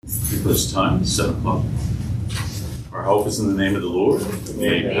This time is 7 o'clock. Our help is in the name of the Lord.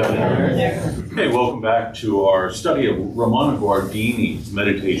 Amen. Okay, welcome back to our study of Romano Guardini's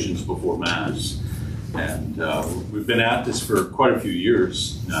Meditations Before Mass. And we've been at this for quite a few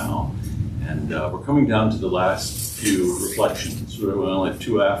years now. And we're coming down to the last few reflections. We only have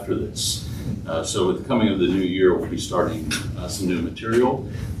 2 after this. So with the coming of the new year, we'll be starting some new material.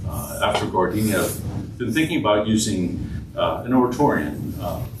 After Guardini, I've been thinking about using an oratorian,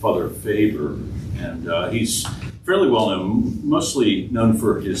 Father Faber, and he's fairly well known, mostly known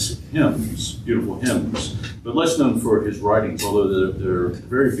for his hymns, beautiful hymns, but less known for his writings, although they're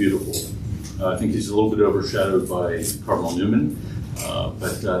very beautiful. I think he's a little bit overshadowed by Cardinal Newman,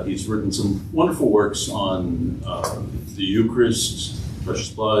 but he's written some wonderful works on the Eucharist, precious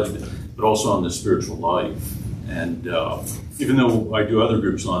blood, but also on the spiritual life. And even though I do other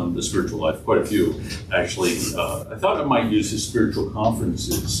groups on the spiritual life, quite a few actually, I thought I might use his spiritual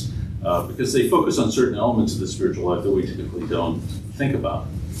conferences because they focus on certain elements of the spiritual life that we typically don't think about.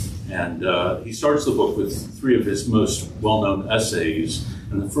 And he starts the book with 3 of his most well-known essays,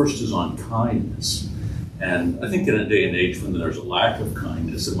 and the first is on kindness. And I think in a day and age when there's a lack of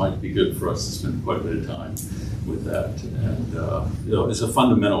kindness, it might be good for us to spend quite a bit of time with that. And it's a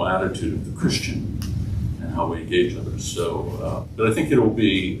fundamental attitude of the Christian and how we engage others. So, but I think it will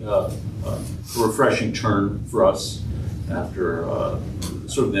be a refreshing turn for us after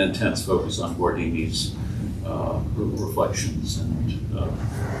sort of the intense focus on Guardini's reflections,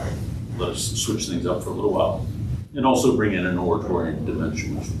 and let us switch things up for a little while, and also bring in an oratorian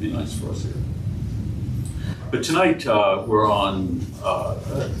dimension, which would be nice for us here. But tonight we're on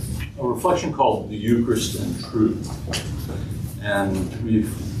a reflection called the Eucharist and Truth, and we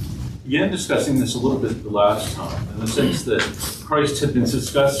began discussing this a little bit the last time, in the sense that Christ had been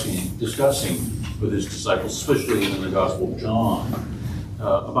discussing with his disciples, especially in the Gospel of John,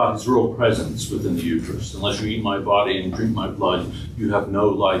 about his real presence within the Eucharist. Unless you eat my body and drink my blood, you have no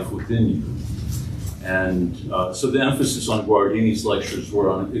life within you. And so the emphasis on Guardini's lectures were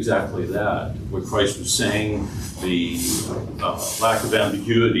on exactly that, where Christ was saying the lack of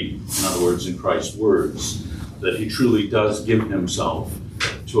ambiguity, in other words, in Christ's words, that he truly does give himself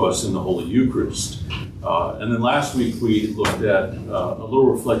to us in the Holy Eucharist. And then last week we looked at a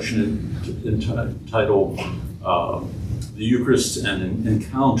little reflection entitled The Eucharist and an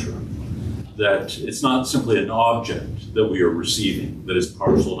Encounter, that it's not simply an object that we are receiving that is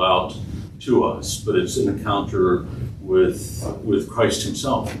parceled out to us, but it's an encounter with Christ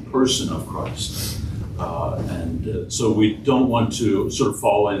himself, the person of Christ. So we don't want to sort of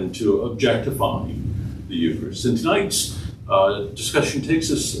fall into objectifying the Eucharist. And tonight's discussion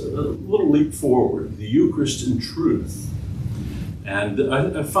takes us a little leap forward, the Eucharist in truth. And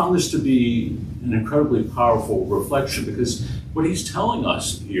I found this to be an incredibly powerful reflection, because what he's telling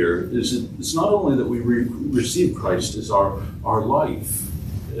us here is it's not only that we receive Christ as our life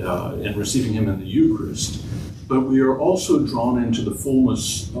in receiving him in the Eucharist, but we are also drawn into the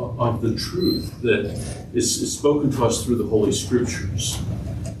fullness of the truth that is spoken to us through the Holy Scriptures.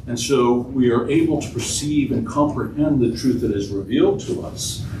 And so we are able to perceive and comprehend the truth that is revealed to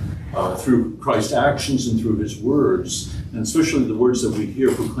us through Christ's actions and through his words, and especially the words that we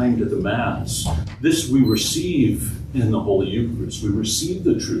hear proclaimed at the Mass. This we receive in the Holy Eucharist. We receive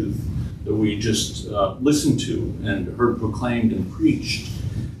the truth that we just listened to and heard proclaimed and preached.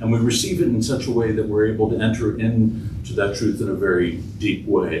 And we receive it in such a way that we're able to enter into that truth in a very deep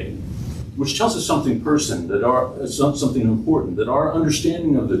way, which tells us something something important, that our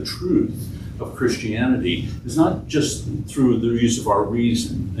understanding of the truth of Christianity is not just through the use of our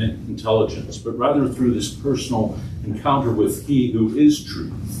reason and intelligence, but rather through this personal encounter with he who is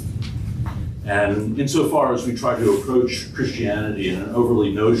truth. And insofar as we try to approach Christianity in an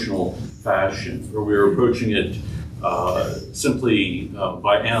overly notional fashion, or we're approaching it simply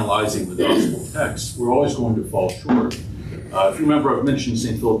by analyzing the gospel text, we're always going to fall short. If you remember, I've mentioned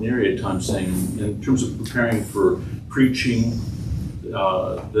St. Philip Neri at times saying, in terms of preparing for preaching,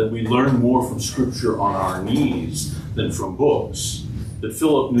 that we learn more from Scripture on our knees than from books. That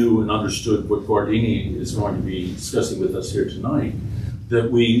Philip knew and understood what Guardini is going to be discussing with us here tonight,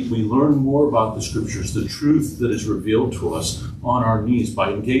 that we learn more about the Scriptures, the truth that is revealed to us on our knees by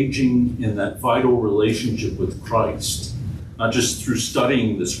engaging in that vital relationship with Christ, not just through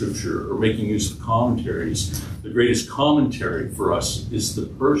studying the Scripture or making use of commentaries. The greatest commentary for us is the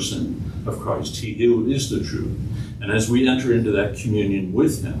person of Christ, he who is the truth. And as we enter into that communion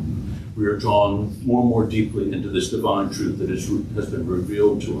with him, we are drawn more and more deeply into this divine truth that has been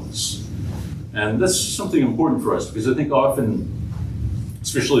revealed to us. And that's something important for us, because I think often,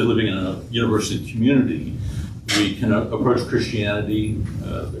 especially living in a university community, We can approach Christianity,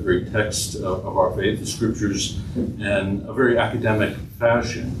 the very text of our faith, the scriptures, in a very academic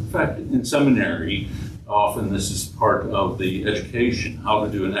fashion. In fact, in seminary, often this is part of the education, how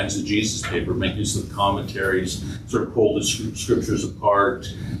to do an exegesis paper, make use of the commentaries, sort of pull the scriptures apart,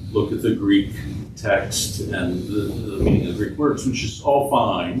 look at the Greek text and the meaning of the Greek words, which is all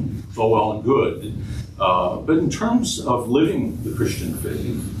fine, it's all well and good. But in terms of living the Christian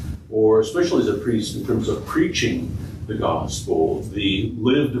faith, or especially as a priest in terms of preaching the gospel, the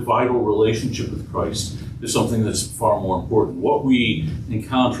lived vital relationship with Christ is something that's far more important. What we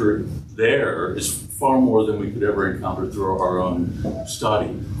encounter there is far more than we could ever encounter through our own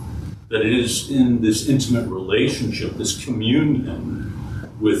study. That it is in this intimate relationship, this communion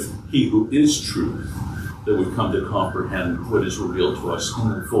with He who is truth, that we come to comprehend what is revealed to us in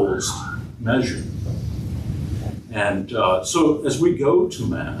the fullest measure. And so as we go to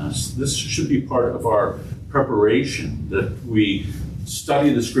Mass, this should be part of our preparation, that we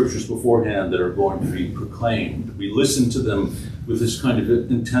study the scriptures beforehand that are going to be proclaimed. We listen to them with this kind of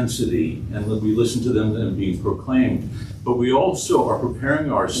intensity, and we listen to them being proclaimed. But we also are preparing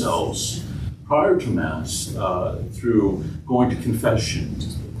ourselves prior to Mass through going to confession,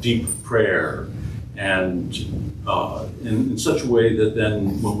 deep prayer, and in such a way that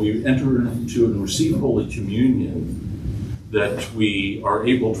then when we enter into and receive Holy Communion, that we are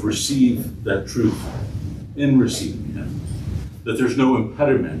able to receive that truth in receiving Him, that there's no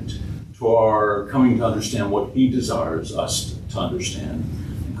impediment to our coming to understand what He desires us to understand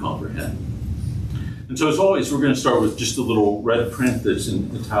and comprehend. And so as always, we're going to start with just a little red print that's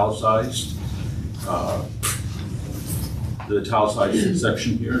in italicized. The italicized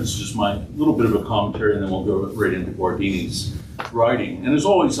section here. It's just my little bit of a commentary, and then we'll go right into Guardini's writing. And as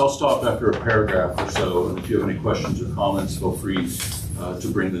always, I'll stop after a paragraph or so, and if you have any questions or comments, feel free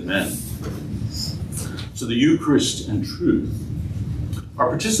to bring them in. So the Eucharist and truth. Our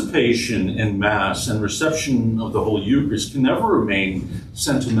participation in Mass and reception of the Holy Eucharist can never remain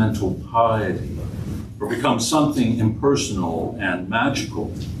sentimental piety or become something impersonal and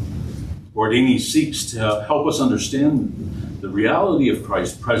magical. Guardini seeks to help us understand the reality of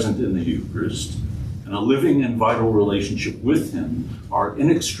Christ present in the Eucharist, and a living and vital relationship with Him are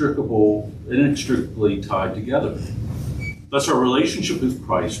inextricably tied together. Thus, our relationship with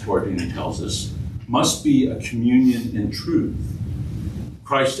Christ, Guardini tells us, must be a communion in truth.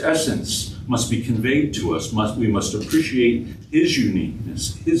 Christ's essence must be conveyed to us. We must appreciate His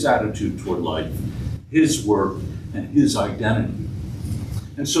uniqueness, His attitude toward life, His work, and His identity.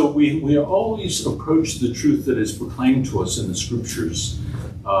 And so we always approach the truth that is proclaimed to us in the Scriptures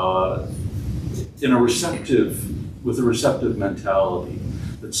with a receptive mentality,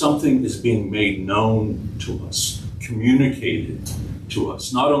 that something is being made known to us, communicated to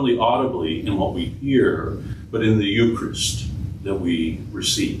us, not only audibly in what we hear, but in the Eucharist that we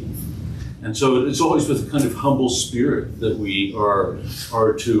receive. And so it's always with a kind of humble spirit that we are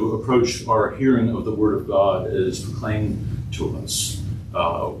to approach our hearing of the Word of God as proclaimed to us.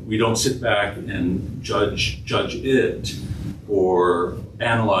 We don't sit back and judge it or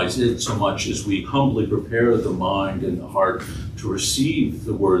analyze it so much as we humbly prepare the mind and the heart to receive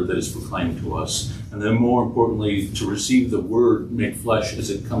the word that is proclaimed to us, and then more importantly, to receive the word made flesh as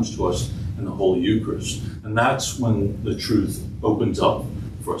it comes to us in the Holy Eucharist. And that's when the truth opens up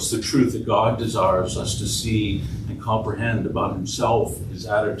for us, the truth that God desires us to see and comprehend about Himself, His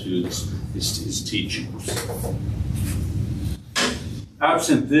attitudes, His teachings.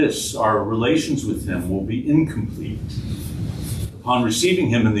 Absent this, our relations with Him will be incomplete. Upon receiving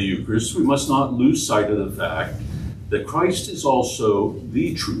Him in the Eucharist, we must not lose sight of the fact that Christ is also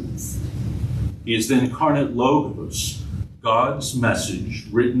the truth. He is the incarnate Logos, God's message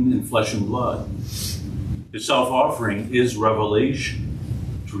written in flesh and blood. His self-offering is revelation.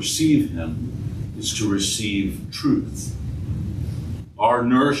 To receive Him is to receive truth. Our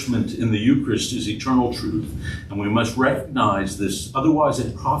nourishment in the Eucharist is eternal truth, and we must recognize this, otherwise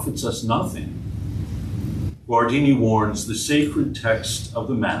it profits us nothing. Guardini warns the sacred text of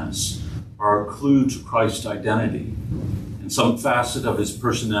the Mass are a clue to Christ's identity, and some facet of His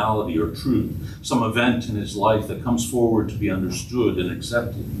personality or truth, some event in His life that comes forward to be understood and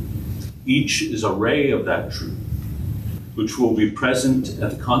accepted. Each is a ray of that truth, which will be present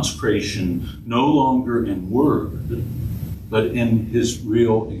at the consecration no longer in word, but in His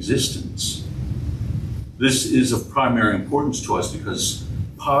real existence. This is of primary importance to us because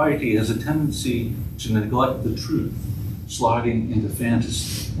piety has a tendency to neglect the truth, sliding into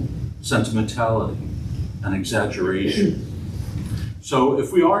fantasy, sentimentality, and exaggeration. So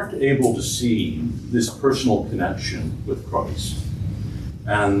if we aren't able to see this personal connection with Christ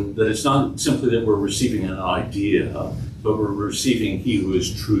And that it's not simply that we're receiving an idea, but we're receiving He who is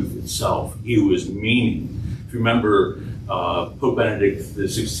truth itself, He who is meaning. If you remember, Pope Benedict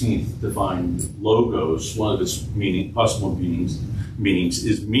XVI defined logos, one of its possible meanings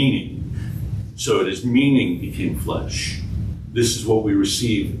is meaning. So it is meaning became flesh. This is what we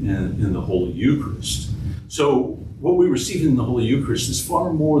receive in the Holy Eucharist. So what we receive in the Holy Eucharist is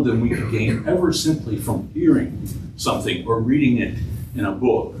far more than we could gain ever simply from hearing something or reading it in a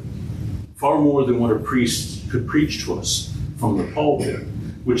book. Far more than what a priest could preach to us from the pulpit,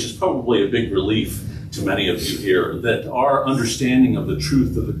 which is probably a big relief to many of you here, that our understanding of the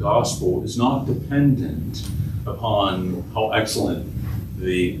truth of the gospel is not dependent upon how excellent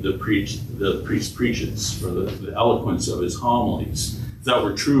the priest preaches, or the eloquence of his homilies. If that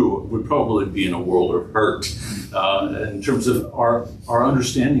were true, we'd probably be in a world of hurt in terms of our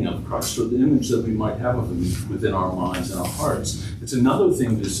understanding of Christ, or the image that we might have of him within our minds and our hearts. It's another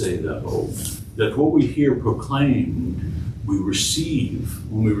thing to say, though, that what we hear proclaimed, we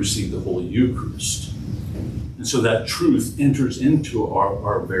receive when we receive the Holy Eucharist. And so that truth enters into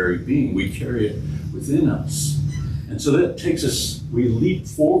our very being. We carry it within us. And so that takes us, we leap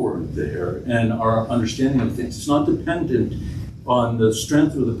forward there in our understanding of things. It's not dependent on the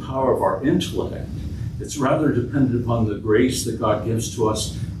strength or the power of our intellect. It's rather dependent upon the grace that God gives to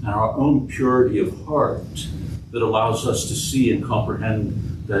us and our own purity of heart that allows us to see and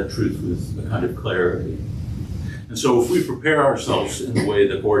comprehend that truth with a kind of clarity. And so if we prepare ourselves in the way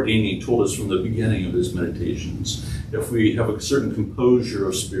that Guardini told us from the beginning of his meditations, if we have a certain composure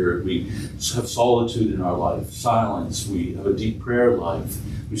of spirit, we have solitude in our life, silence, we have a deep prayer life,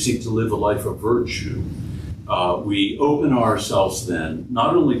 we seek to live a life of virtue, we open ourselves then,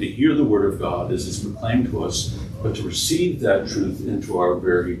 not only to hear the word of God as it's proclaimed to us, but to receive that truth into our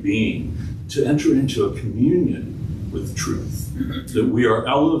very being, to enter into a communion with truth, that we are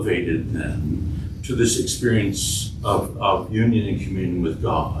elevated then to this experience of union and communion with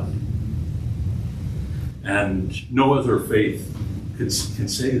God. And no other faith can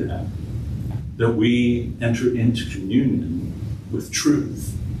say that we enter into communion with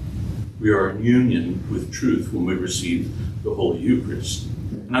truth. We are in union with truth when we receive the Holy Eucharist.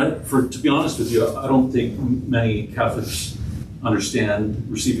 And to be honest with you, I don't think many Catholics understand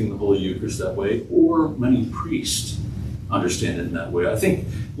receiving the Holy Eucharist that way, or many priests understand it in that way. I think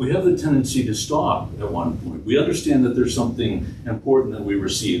we have the tendency to stop at one point. We understand that there's something important that we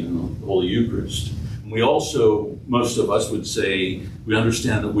receive in the Holy Eucharist. And we also, most of us would say, we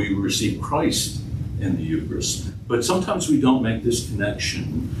understand that we receive Christ in the Eucharist. But sometimes we don't make this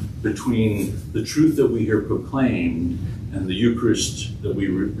connection between the truth that we hear proclaimed and the Eucharist that we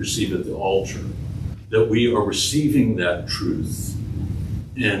receive at the altar. That we are receiving that truth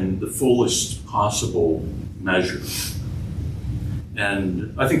in the fullest possible measure.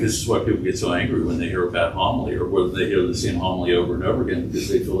 And I think this is why people get so angry when they hear a bad homily, or when they hear the same homily over and over again, because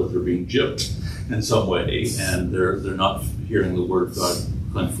they feel that they're being gypped in some way, and they're not hearing the word of God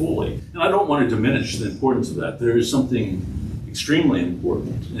proclaimed fully. And I don't want to diminish the importance of that. There is something extremely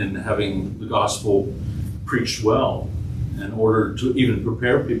important in having the gospel preached well in order to even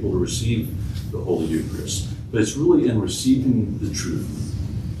prepare people to receive the Holy Eucharist. But it's really in receiving the truth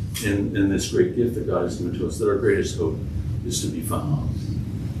in this great gift that God has given to us that our greatest hope is to be found.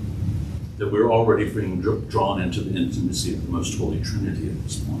 That we're already being drawn into the intimacy of the Most Holy Trinity at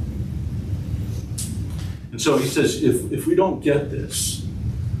this point. And so he says, if we don't get this,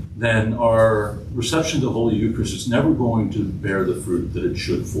 then our reception of the Holy Eucharist is never going to bear the fruit that it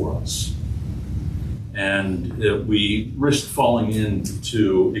should for us. And we risk falling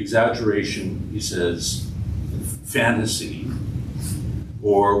into exaggeration, he says, fantasy,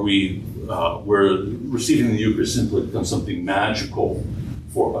 or where receiving the Eucharist simply becomes something magical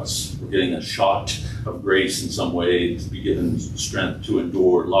for us. We're getting a shot of grace in some way to be given strength to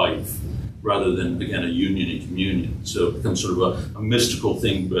endure life, rather than, again, a union and communion. So it becomes sort of a mystical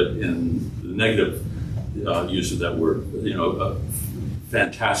thing, but in the negative use of that word, a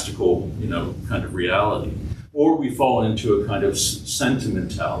fantastical, kind of reality. Or we fall into a kind of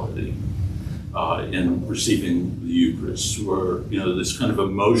sentimentality in receiving the Eucharist, or this kind of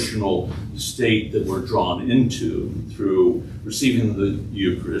emotional state that we're drawn into through receiving the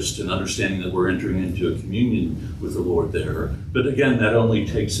Eucharist and understanding that we're entering into a communion with the Lord there. But again, that only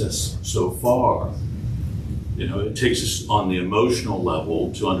takes us so far. It takes us on the emotional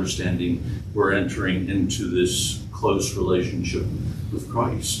level to understanding we're entering into this close relationship with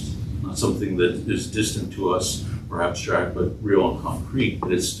Christ. Not something that is distant to us or abstract, but real and concrete.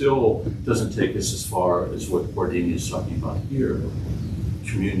 But it still doesn't take us as far as what Guardini is talking about here,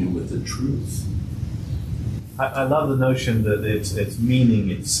 communion with the truth. I love the notion that it's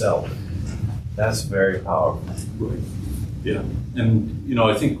meaning itself. That's very powerful. Right. Yeah. And,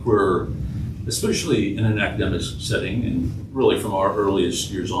 I think we're, especially in an academic setting, and really from our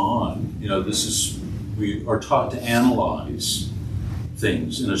earliest years on, we are taught to analyze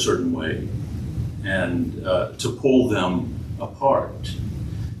things in a certain way and to pull them apart.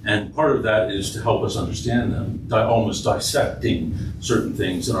 And part of that is to help us understand them, almost dissecting certain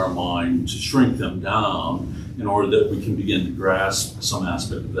things in our mind to shrink them down in order that we can begin to grasp some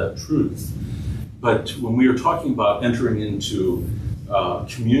aspect of that truth. But when we are talking about entering into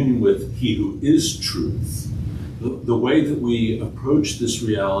communion with He who is truth, the way that we approach this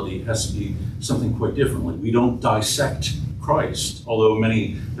reality has to be something quite differently. We don't dissect Christ, although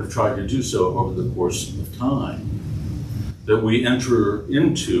many have tried to do so over the course of time. That we enter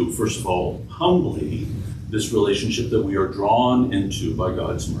into, first of all, humbly, this relationship that we are drawn into by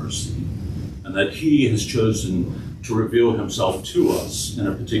God's mercy, and that He has chosen to reveal Himself to us in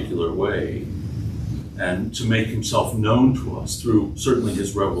a particular way, and to make Himself known to us through certainly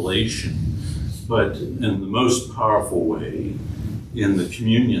His revelation, but in the most powerful way in the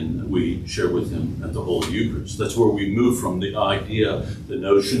communion that we share with Him at the Holy Eucharist. That's where we move from the idea, the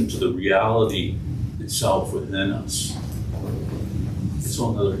notion, to the reality itself within us. It's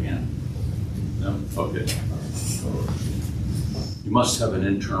on the other hand. No? Okay. You must have an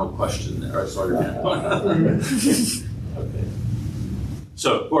internal question there. I saw your hand. Okay.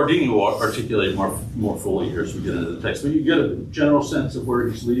 So Guardini will articulate more fully here as we get into the text, but you get a general sense of where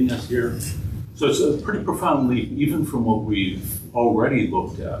he's leading us here. So it's a pretty profound leap, even from what we've already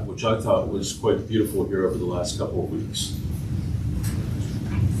looked at, which I thought was quite beautiful here over the last couple of weeks.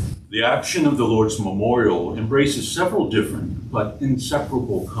 The action of the Lord's memorial embraces several different but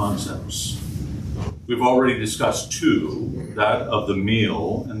inseparable concepts. We've already discussed two, that of the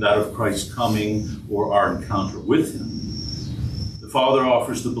meal and that of Christ's coming or our encounter with Him. The Father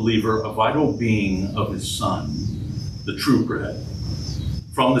offers the believer a vital being of His Son, the true bread.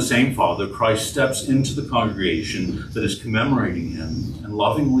 From the same Father, Christ steps into the congregation that is commemorating Him and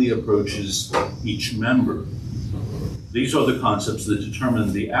lovingly approaches each member. These are the concepts that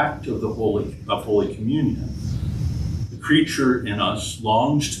determine the act of Holy Communion. The creature in us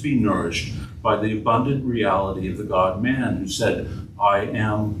longs to be nourished by the abundant reality of the God-man who said, "I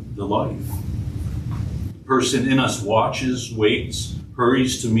am the life." The person in us watches, waits,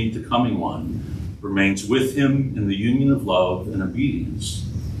 hurries to meet the coming one, remains with Him in the union of love and obedience.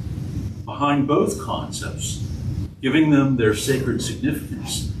 Behind both concepts, giving them their sacred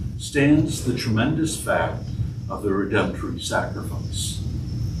significance, stands the tremendous fact of the redemptory sacrifice.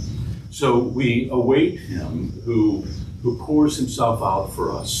 So we await Him who pours Himself out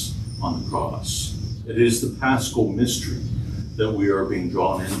for us on the cross. It is the Paschal mystery that we are being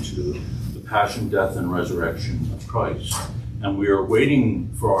drawn into, the passion, death, and resurrection of Christ. And we are waiting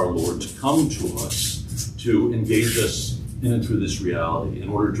for our Lord to come to us, to engage us in and through this reality, in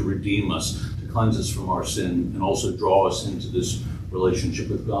order to redeem us, to cleanse us from our sin, and also draw us into this relationship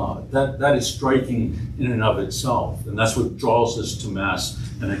with God. That is striking in and of itself. And that's what draws us to Mass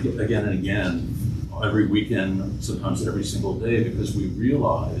and again, every weekend, sometimes every single day, because we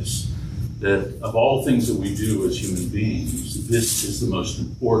realize that of all things that we do as human beings, this is the most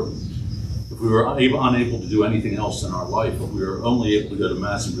important. If we were unable to do anything else in our life, if we were only able to go to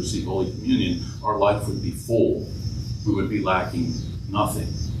Mass and receive Holy Communion, our life would be full. We would be lacking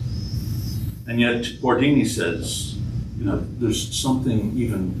nothing. And yet, Guardini says, there's something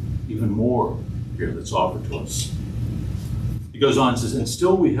even more here that's offered to us. He goes on and says, "And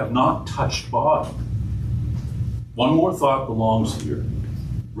still we have not touched bottom. One more thought belongs here.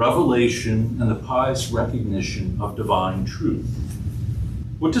 Revelation and the pious recognition of divine truth.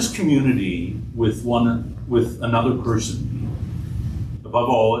 What does community with another person mean? Above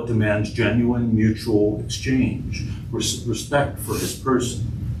all, it demands genuine mutual exchange, respect for his person,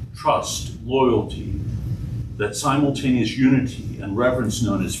 trust, loyalty, that simultaneous unity and reverence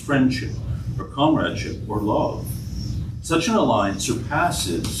known as friendship or comradeship or love. Such an alliance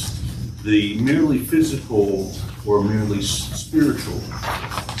surpasses the merely physical or merely spiritual."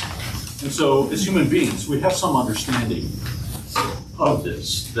 And so, as human beings, we have some understanding of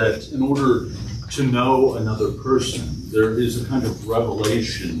this, that in order to know another person, there is a kind of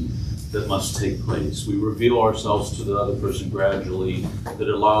revelation that must take place. We reveal ourselves to the other person gradually, that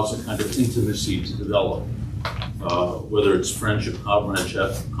allows a kind of intimacy to develop, whether it's friendship, comradeship,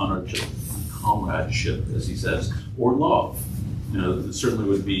 as he says, or love. That certainly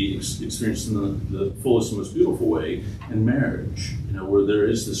would be experienced in the fullest and most beautiful way in marriage, where there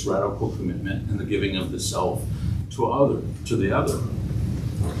is this radical commitment and the giving of the self to the other.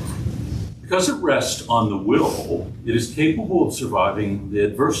 Because it rests on the will, it is capable of surviving the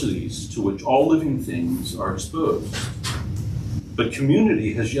adversities to which all living things are exposed. But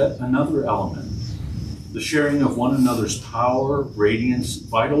community has yet another element, the sharing of one another's power, radiance,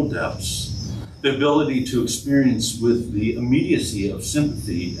 vital depths, the ability to experience with the immediacy of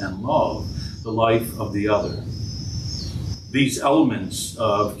sympathy and love the life of the other. These elements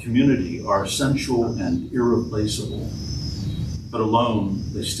of community are essential and irreplaceable, but alone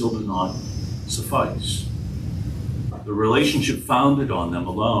they still do not suffice. The relationship founded on them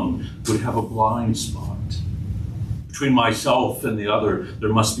alone would have a blind spot. Between myself and the other,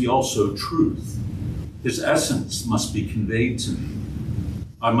 there must be also truth. His essence must be conveyed to me.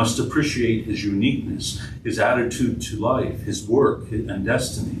 I must appreciate his uniqueness, his attitude to life, his work and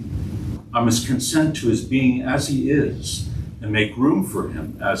destiny. I must consent to his being as he is and make room for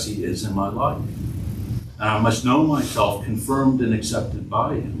him as he is in my life. And I must know myself confirmed and accepted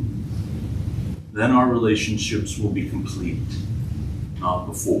by him. Then our relationships will be complete, not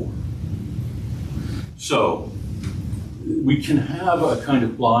before. So, we can have a kind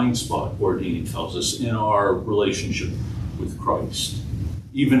of blind spot, Guardini tells us, in our relationship with Christ,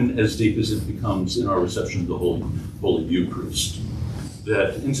 even as deep as it becomes in our reception of the Holy Eucharist.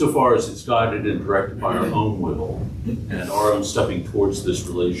 That insofar as it's guided and directed by our own will and our own stepping towards this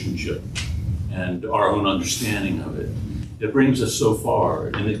relationship and our own understanding of it, it brings us so far,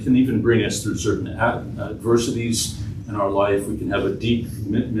 and it can even bring us through certain adversities in our life. We can have a deep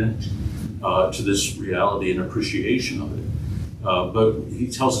commitment to this reality and appreciation of it. But he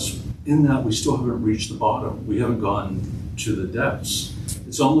tells us in that we still haven't reached the bottom. We haven't gone to the depths.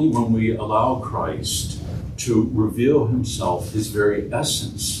 It's only when we allow Christ to reveal himself, his very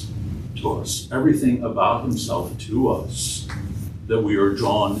essence to us, everything about himself to us, that we are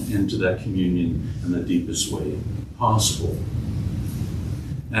drawn into that communion in the deepest way possible.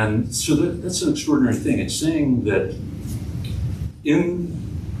 And so that's an extraordinary thing. It's saying that in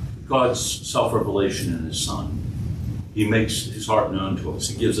God's self-revelation in his Son, he makes his heart known to us.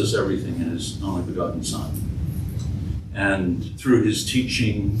 He gives us everything in his only-begotten Son. And through his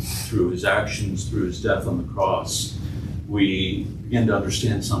teaching, through his actions, through his death on the cross, we begin to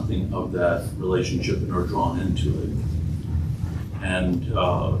understand something of that relationship and are drawn into it.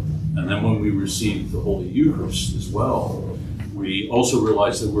 And then when we receive the Holy Eucharist as well, we also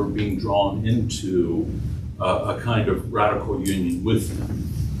realize that we're being drawn into a kind of radical union with him.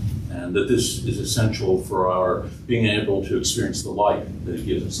 And that this is essential for our being able to experience the life that he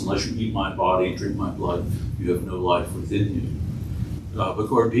gives us. Unless you eat my body, drink my blood, you have no life within you. But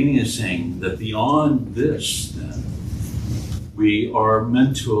Guardini is saying that beyond this, then, we are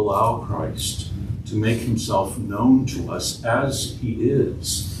meant to allow Christ to make himself known to us as he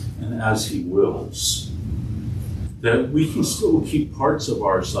is and as he wills. That we can still keep parts of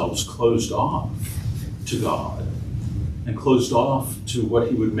ourselves closed off to God and closed off to what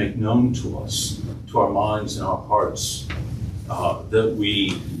he would make known to us, to our minds and our hearts. That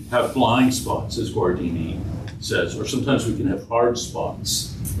we have blind spots, as Guardini says, or sometimes we can have hard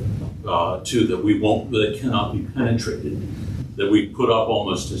spots too, that cannot be penetrated, that we put up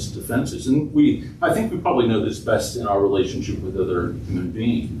almost as defenses. And I think we probably know this best in our relationship with other human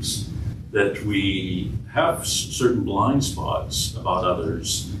beings, that we have certain blind spots about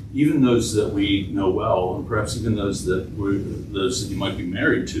others, even those that we know well, and perhaps even those that you might be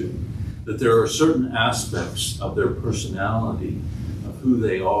married to, that there are certain aspects of their personality, of who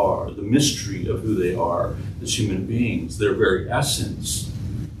they are, the mystery of who they are as human beings, their very essence,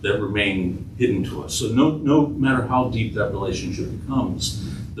 that remain hidden to us. So no matter how deep that relationship becomes,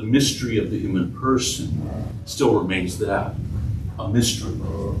 the mystery of the human person still remains that, a mystery.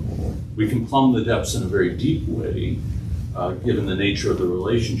 We can plumb the depths in a very deep way, given the nature of the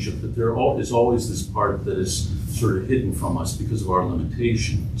relationship, but there is always this part that is sort of hidden from us because of our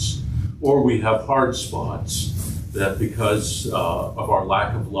limitations. Or we have hard spots that because of our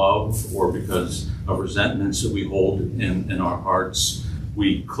lack of love or because of resentments that we hold in our hearts,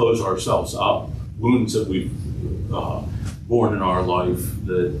 we close ourselves up. Wounds that we've borne in our life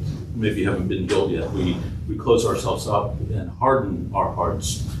that maybe haven't been healed yet, we close ourselves up and harden our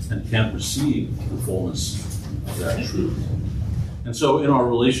hearts and can't receive the fullness of that truth. And so in our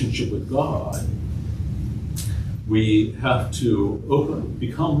relationship with God, we have to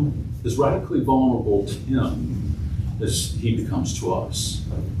become as radically vulnerable to him as he becomes to us.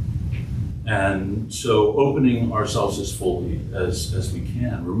 And so opening ourselves as fully as we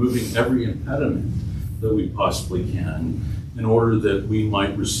can, removing every impediment that we possibly can in order that we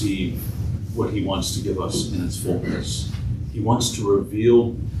might receive what he wants to give us in its fullness. He wants to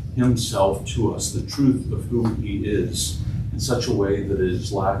reveal himself to us, the truth of who he is in such a way that it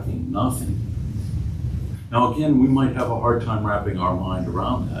is lacking nothing. Now again, we might have a hard time wrapping our mind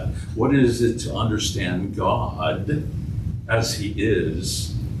around that. What is it to understand God as he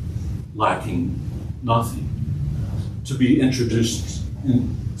is, lacking nothing? To be introduced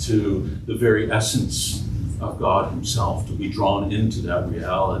into the very essence of God himself, to be drawn into that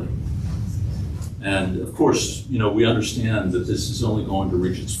reality. And of course, we understand that this is only going to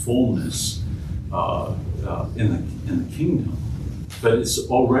reach its fullness in the kingdom. But it's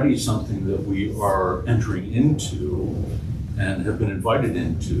already something that we are entering into and have been invited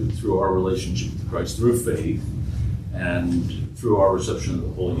into through our relationship with Christ, through faith, and through our reception of the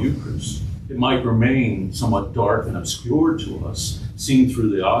Holy Eucharist. It might remain somewhat dark and obscure to us, seen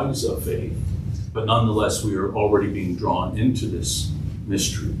through the eyes of faith, but nonetheless we are already being drawn into this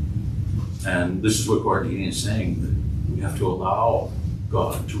mystery. And this is what Guardini is saying, that we have to allow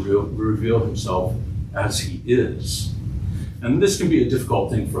God to reveal himself as he is. And this can be a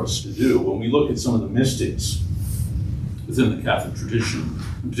difficult thing for us to do. When we look at some of the mystics within the Catholic tradition,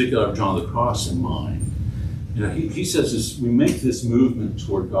 in particular John of the Cross in mind, he says this, we make this movement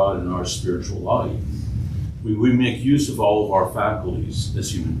toward God in our spiritual life. We make use of all of our faculties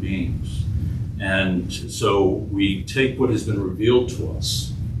as human beings. And so we take what has been revealed to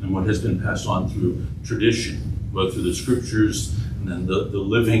us and what has been passed on through tradition, both through the scriptures and then the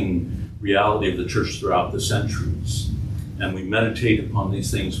living reality of the church throughout the centuries. And we meditate upon these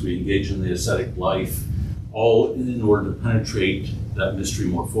things, we engage in the ascetic life, all in order to penetrate that mystery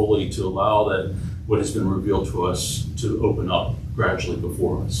more fully, to allow that what has been revealed to us to open up gradually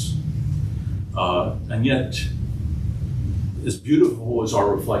before us. And yet, as beautiful as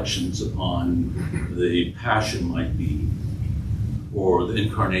our reflections upon the passion might be, or the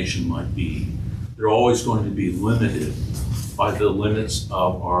incarnation might be, they're always going to be limited by the limits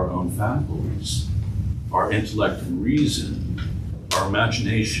of our own faculties. Our intellect and reason, our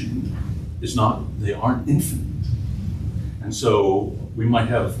imagination they aren't infinite. And so we might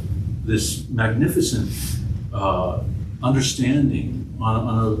have this magnificent understanding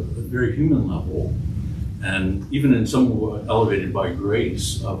on a very human level, and even in somewhat elevated by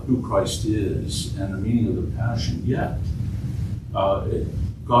grace, of who Christ is and the meaning of the passion. Yet,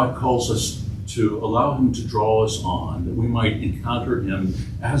 God calls us to allow him to draw us on, that we might encounter him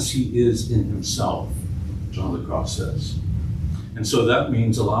as he is in himself, John of the Cross says. And so that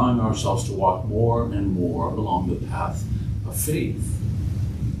means allowing ourselves to walk more and more along the path of faith,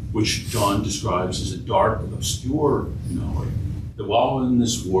 which John describes as a dark, obscure knowing. That while in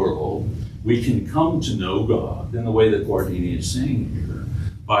this world, we can come to know God in the way that Guardini is saying here,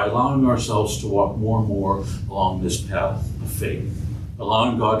 by allowing ourselves to walk more and more along this path of faith,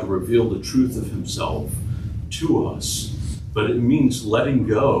 allowing God to reveal the truth of himself to us. But it means letting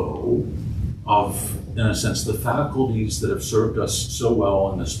go of, in a sense, the faculties that have served us so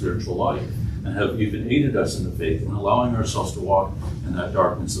well in the spiritual life and have even aided us in the faith, and allowing ourselves to walk in that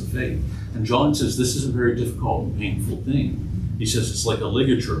darkness of faith. And John says this is a very difficult and painful thing. He says it's like a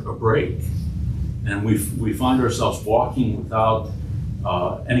ligature, a break. And we find ourselves walking without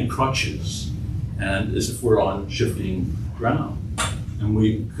any crutches, and as if we're on shifting ground. And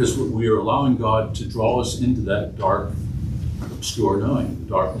because we are allowing God to draw us into that dark, obscure knowing, the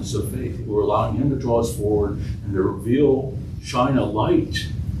darkness of faith. We're allowing him to draw us forward and to shine a light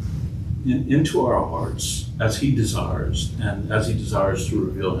into our hearts as he desires, and as he desires to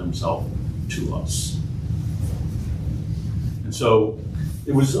reveal himself to us. And so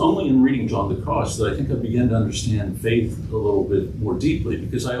it was only in reading John the Cross that I think I began to understand faith a little bit more deeply,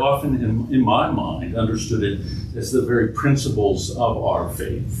 because I often, in my mind, understood it as the very principles of our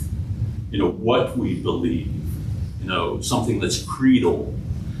faith. What we believe, something that's creedal,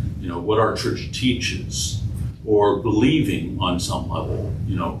 what our church teaches, or believing on some level,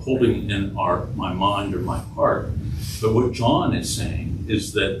 holding in my mind or my heart. But what John is saying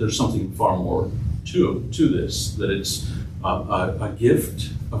is that there's something far more to this, that it's a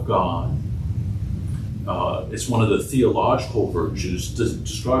gift of God. It's one of the theological virtues,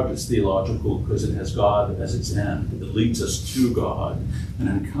 described as theological because it has God as its end. It leads us to God, an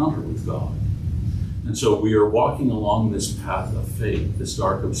encounter with God. And so we are walking along this path of faith, this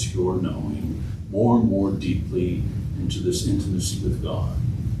dark, obscure knowing, more and more deeply into this intimacy with God.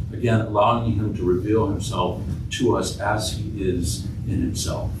 Again, allowing him to reveal himself to us as he is in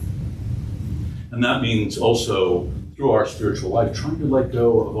himself. And that means also, through our spiritual life, trying to let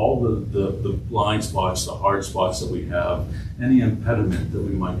go of all the blind spots, the hard spots that we have, any impediment that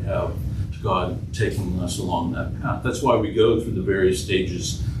we might have to God taking us along that path. That's why we go through the various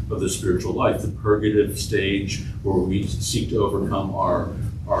stages of the spiritual life. The purgative stage, where we seek to overcome our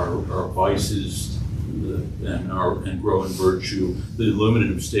vices, and grow in virtue. The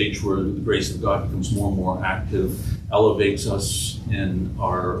illuminative stage where the grace of God becomes more and more active, elevates us in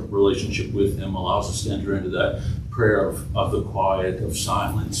our relationship with Him, allows us to enter into that prayer of the quiet, of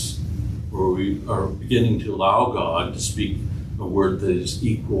silence, where we are beginning to allow God to speak a word that is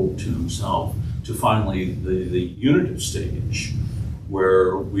equal to Himself, to finally the unitive stage,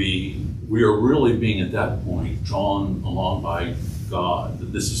 where we are really being at that point drawn along by God,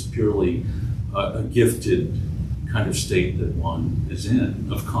 that this is purely a gifted kind of state that one is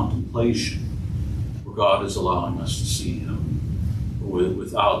in, of contemplation, where God is allowing us to see Him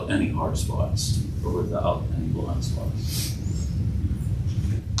without any hard spots or without any blind spots.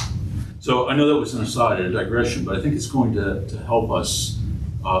 So I know that was an aside, a digression, but I think it's going to help us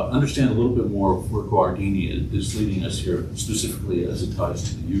understand a little bit more of where Guardini is leading us here, specifically as it ties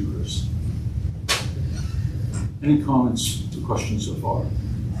to the Eucharist. Any comments or questions so far? A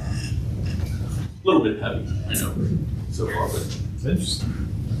little bit heavy, I know, so far, but It's interesting.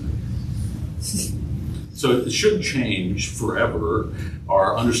 so it should change forever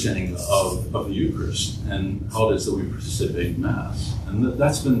our understanding of the Eucharist and how it is that we participate in Mass. And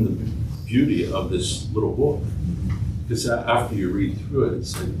that's been the beauty of this little book. Because after you read through it,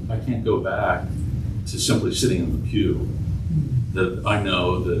 it's like, I can't go back to simply sitting in the pew. That I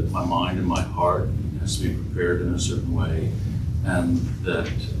know that my mind and my heart has to be prepared in a certain way, and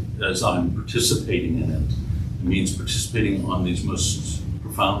that as I'm participating in it, it means participating on these most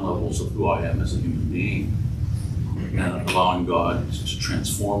profound levels of who I am as a human being, and allowing God to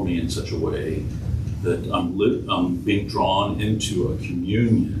transform me in such a way that I'm being drawn into a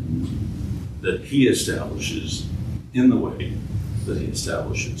communion that He establishes in the way that He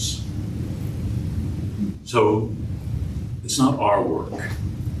establishes. So it's not our work.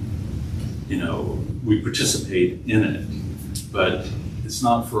 We participate in it, but it's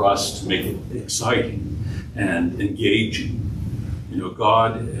not for us to make it exciting and engaging.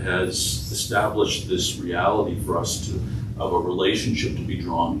 God has established this reality for us of a relationship to be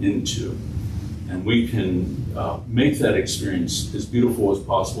drawn into. And we can make that experience as beautiful as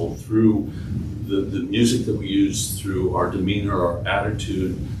possible through the music that we use, through our demeanor, our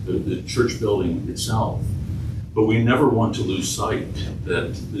attitude, the church building itself. But we never want to lose sight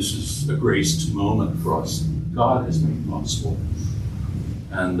that this is a graced moment for us. God has made possible.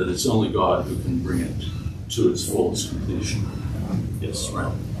 And that it's only God who can bring it to its fullest completion. Yes,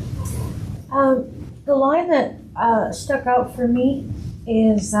 right. The line that stuck out for me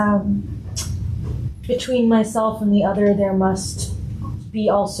is between myself and the other, there must be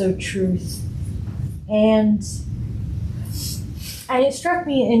also truth. And it struck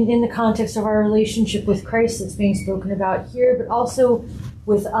me in the context of our relationship with Christ that's being spoken about here, but also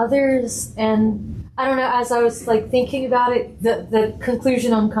with others. And I don't know, as I was thinking about it, the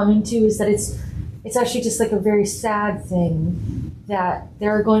conclusion I'm coming to is that it's actually just a very sad thing that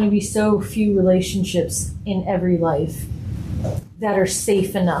there are going to be so few relationships in every life that are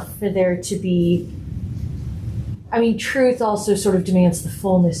safe enough for there to be. Truth also sort of demands the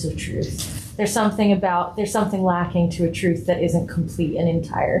fullness of truth. There's something lacking to a truth that isn't complete and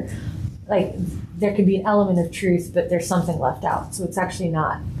entire. There could be an element of truth, but there's something left out. So it's actually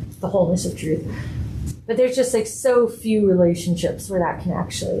not the wholeness of truth. But there's just so few relationships where that can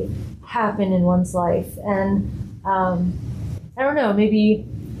actually happen in one's life. And I don't know, maybe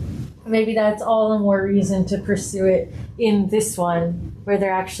that's all the more reason to pursue it in this one, where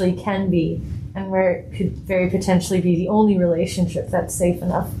there actually can be, and where it could very potentially be the only relationship that's safe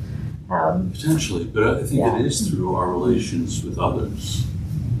enough. Potentially, but I think it is through our relations with others,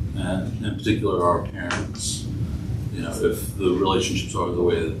 and in particular our parents. If the relationships are the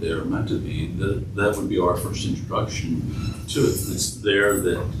way that they are meant to be, that would be our first introduction to it. It's there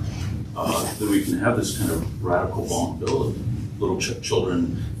that we can have this kind of radical vulnerability. Little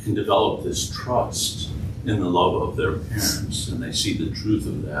children can develop this trust in the love of their parents, and they see the truth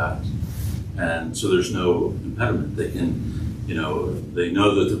of that. And so there's no impediment. They can, they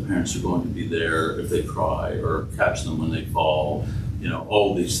know that their parents are going to be there if they cry or catch them when they fall,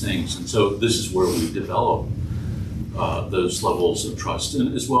 all these things. And so this is where we develop those levels of trust,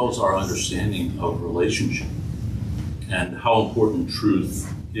 and as well as our understanding of relationship and how important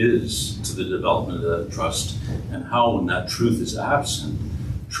truth is to the development of that trust, and how when that truth is absent,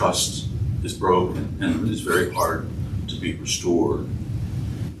 trust is broken and it is very hard to be restored.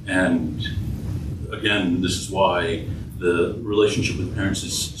 And again, this is why the relationship with parents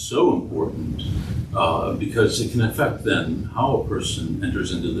is so important, because it can affect then how a person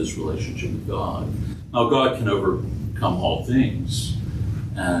enters into this relationship with God. Now, God can overcome all things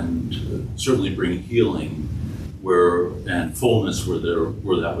and certainly bring healing and fullness where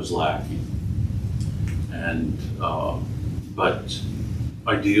that was lacking. And but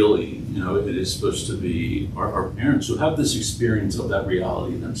ideally, it is supposed to be our parents who have this experience of that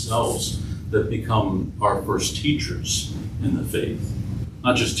reality themselves that become our first teachers in the faith.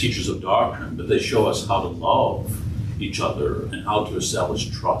 Not just teachers of doctrine, but they show us how to love each other and how to establish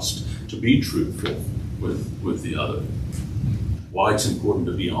trust, to be truthful with the other. Why it's important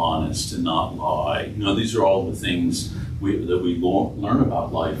to be honest, to not lie. These are all the things that we learn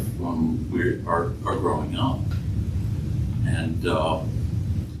about life when we are growing up. And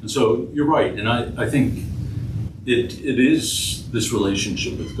so you're right, and I think it is this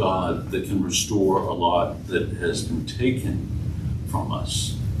relationship with God that can restore a lot that has been taken from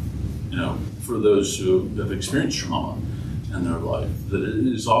us. For those who have experienced trauma in their life, that it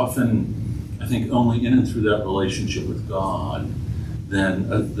is often, I think, only in and through that relationship with God then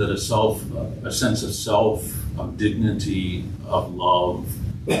that a sense of self, of dignity, of love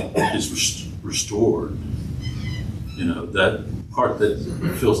is restored. That part that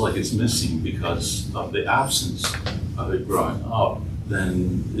feels like it's missing because of the absence of it growing up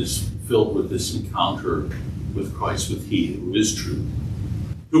then is filled with this encounter with Christ, with He who is true,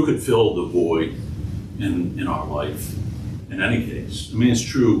 who could fill the void in our life in any case. It's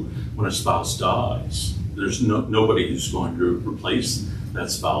true when a spouse dies. There's nobody who's going to replace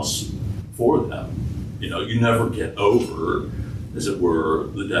that spouse for them. You never get over, as it were,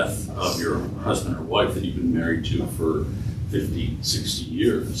 the death of your husband or wife that you've been married to for 50, 60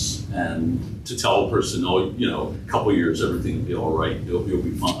 years. And to tell a person, a couple years, everything will be all right, you'll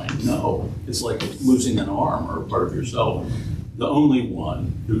be fine. No, it's like losing an arm or a part of yourself. The only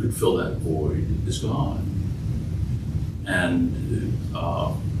one who could fill that void is God. And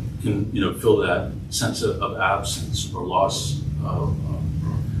can fill that sense of absence or loss of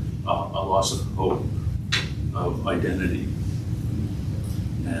a loss of hope, of identity.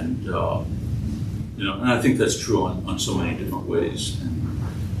 And and I think that's true on so many different ways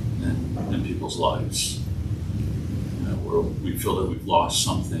in people's lives. Where we feel that we've lost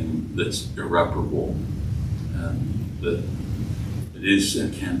something that's irreparable, and that it is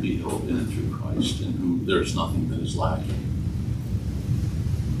and can be held in and through Christ, in whom there's nothing that is lacking.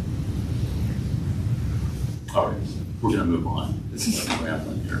 All right, we're going to move on. This is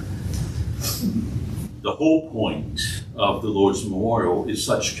rambling here. The whole point of the Lord's memorial is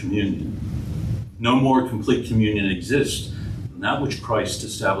such communion. No more complete communion exists than that which Christ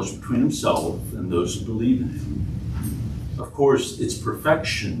established between himself and those who believe in him. Of course, its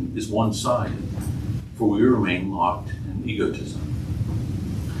perfection is one-sided, for we remain locked in egotism.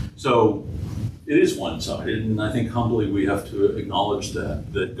 So it is one-sided, and I think humbly we have to acknowledge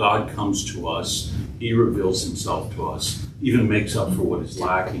that God comes to us, He reveals himself to us, even makes up for what is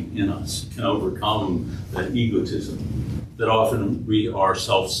lacking in us, can overcome that egotism, that often we are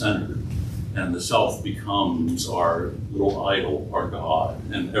self-centered, and the self becomes our little idol, our God,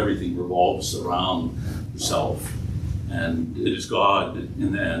 and everything revolves around the self. And it is God,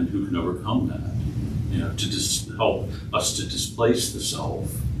 in the end, who can overcome that, to help us to displace the self,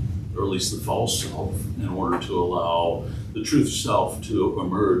 or at least the false self, in order to allow the truth self to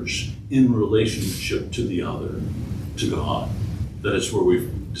emerge in relationship to the other, to God. That is where we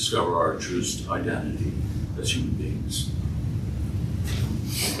discover our truest identity as human beings.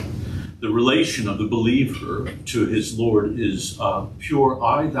 The relation of the believer to his Lord is a pure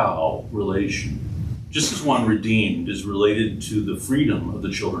I-thou relation, just as one redeemed is related to the freedom of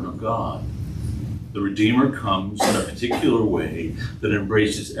the children of God. The Redeemer comes in a particular way that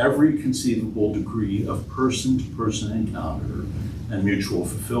embraces every conceivable degree of person-to-person encounter and mutual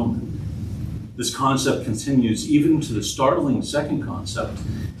fulfillment. This concept continues even to the startling second concept,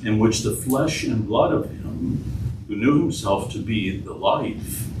 in which the flesh and blood of him who knew himself to be the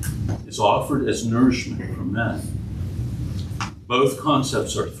life is offered as nourishment for men. Both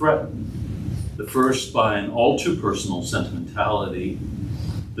concepts are threatened, the first by an all too personal sentimentality,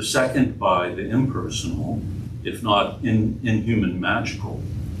 the second by the impersonal, if not inhuman-magical.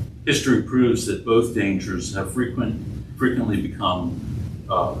 History proves that both dangers have frequently become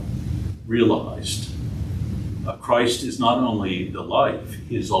realized. Christ is not only the life,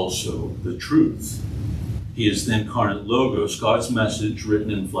 he is also the truth. He is the incarnate Logos, God's message written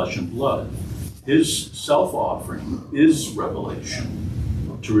in flesh and blood. His self-offering is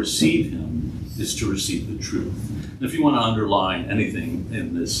revelation. To receive him is to receive the truth. And if you want to underline anything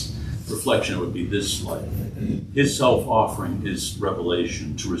in this reflection, it would be this slide. His self-offering is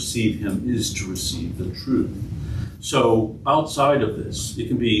revelation. To receive him is to receive the truth. So outside of this, it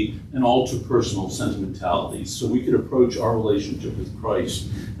can be an all too personal sentimentality. So we could approach our relationship with Christ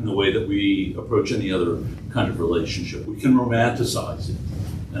in the way that we approach any other kind of relationship. We can romanticize it.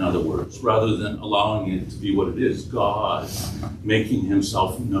 in other words, rather than allowing it to be what it is, God making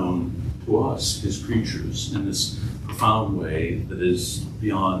himself known to us, his creatures, in this profound way that is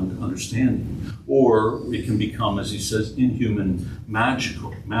beyond understanding. Or it can become, as he says,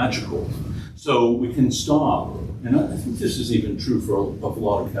 inhuman-magical. So we can stop, and I think this is even true for a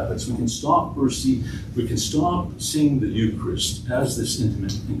lot of Catholics, we can stop seeing the Eucharist as this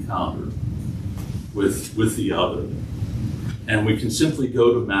intimate encounter with the other. And we can simply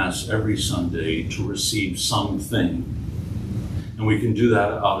go to Mass every Sunday to receive something. And we can do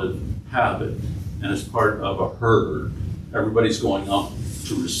that out of habit and as part of a herd. Everybody's going up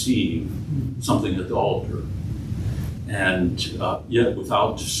to receive something at the altar. And yet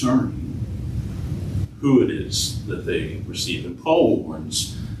without discerning who it is that they receive. And Paul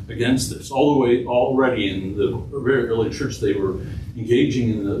warns against this. All the way already in the very early church, they were engaging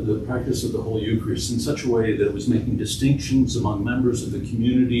in the practice of the Holy Eucharist in such a way that it was making distinctions among members of the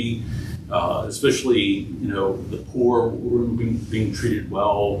community, especially, the poor were being treated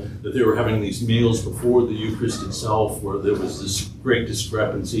well, that they were having these meals before the Eucharist itself where there was this great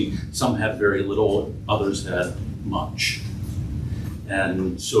discrepancy. Some had very little, others had much.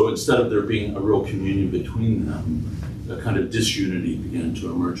 And so instead of there being a real communion between them, a kind of disunity began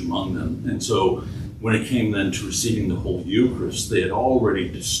to emerge among them. And so when it came then to receiving the Holy Eucharist, they had already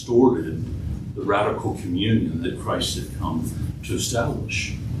distorted the radical communion that Christ had come to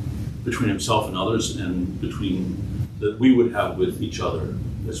establish between himself and others, and between that we would have with each other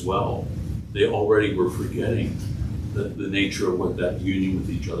as well. They already were forgetting the nature of what that union with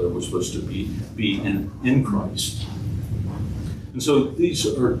each other was supposed to be in Christ. And so these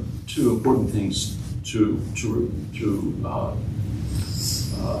are two important things to sort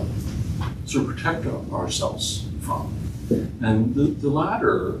of protect ourselves from. And the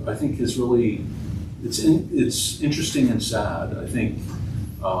latter, I think, is really, it's interesting and sad. I think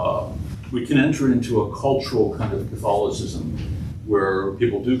we can enter into a cultural kind of Catholicism where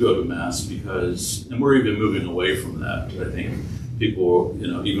people do go to Mass because, and we're even moving away from that. I think people,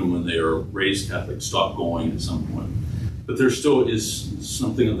 even when they are raised Catholic, stop going at some point. But there still is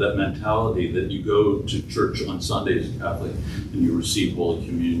something of that mentality that you go to church on Sunday as a Catholic and you receive Holy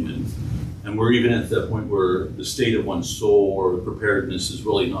Communion. And we're even at that point where the state of one's soul or preparedness is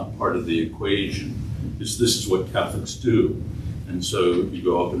really not part of the equation. This is what Catholics do. And so you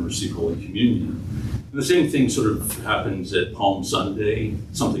go up and receive Holy Communion. And the same thing sort of happens at Palm Sunday.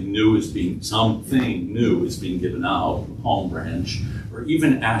 Something new is being given out, the palm branch, or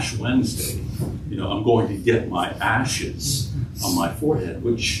even Ash Wednesday. I'm going to get my ashes on my forehead,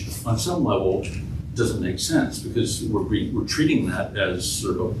 which on some level doesn't make sense because we're treating that as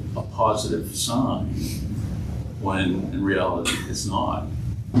sort of a positive sign when in reality it's not.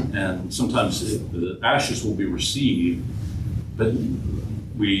 And sometimes the ashes will be received, but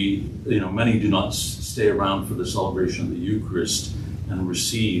many do not stay around for the celebration of the Eucharist and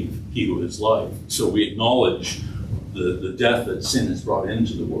receive He who is life. So we acknowledge the death that sin has brought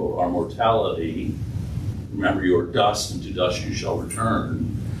into the world, our mortality. Remember, you are dust, and to dust you shall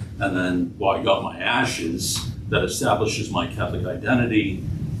return. And then, I got my ashes, that establishes my Catholic identity,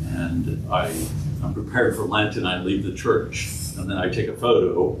 and I'm prepared for Lent, and I leave the church. And then I take a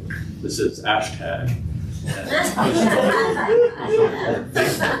photo that says hashtag.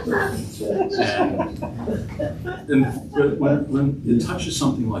 But when it touches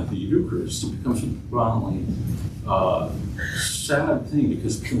something like the Eucharist, it becomes a profoundly sad thing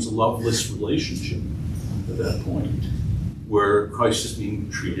because it becomes a loveless relationship at that point, where Christ is being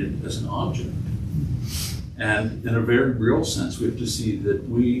treated as an object. And in a very real sense, we have to see that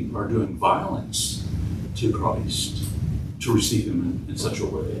we are doing violence to Christ to receive him in such a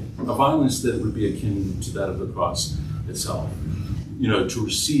way. A violence that would be akin to that of the cross itself. To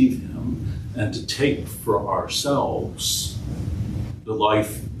receive him and to take for ourselves the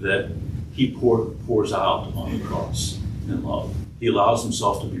life that he pours out on the cross in love. He allows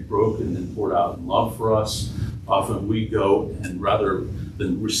himself to be broken and poured out in love for us. Often we go, and rather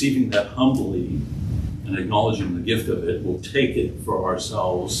than receiving that humbly and acknowledging the gift of it, we'll take it for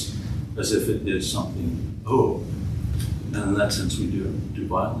ourselves as if it is something, and in that sense we do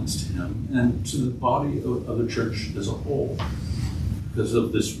violence to him and to the body of the church as a whole because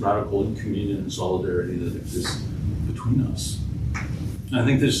of this radical communion and solidarity that exists between us. And I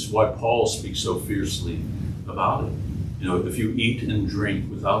think this is why Paul speaks so fiercely about it. If you eat and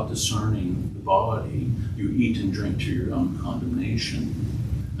drink without discerning the body, you eat and drink to your own condemnation.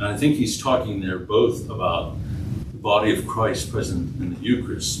 And I think he's talking there both about the body of Christ present in the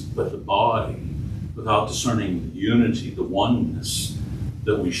Eucharist, but the body without discerning the unity, the oneness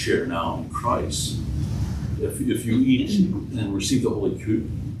that we share now in Christ. if you eat and receive the Holy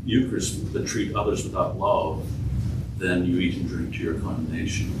Eucharist but treat others without love, then you eat and drink to your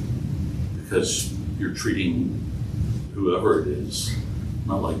condemnation, because you're treating whoever it is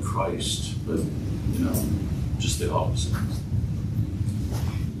not like Christ, but just the opposite.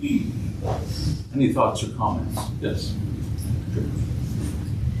 Any thoughts or comments? Yes.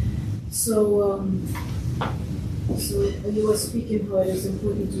 So you were speaking how it is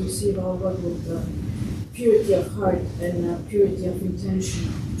important to receive our God with purity of heart and purity of intention.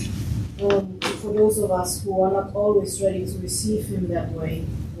 For those of us who are not always ready to receive Him that way,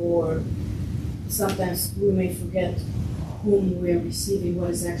 or sometimes we may forget whom we are receiving, what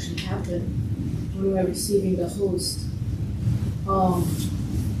has actually happened when we are receiving the host.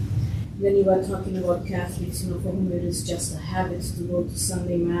 Then you were talking about Catholics, for whom it is just a habit to go to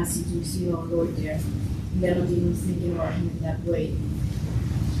Sunday Mass and to receive our Lord there. And they're not even thinking about Him in that way.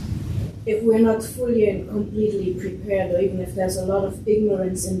 If we're not fully and completely prepared, or even if there's a lot of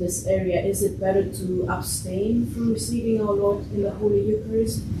ignorance in this area, is it better to abstain from receiving our Lord in the Holy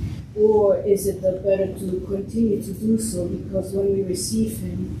Eucharist? Or is it better to continue to do so? Because when we receive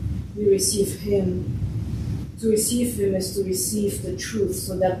Him, we receive Him. To receive Him is to receive the truth,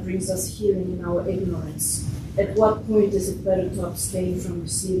 so that brings us healing in our ignorance. At what point is it better to abstain from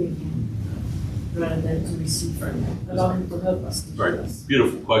receiving Him rather than to receive Him? Allow Him to help us. Right.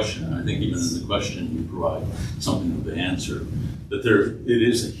 Beautiful question. I think even in the question you provide something of the answer, that it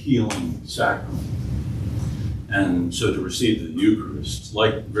is a healing sacrament. And so to receive the Eucharist,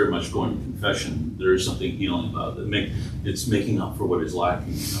 like very much going to confession, there is something healing about it. It's making up for what is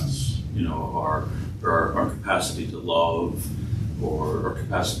lacking in us. Our capacity to love, or our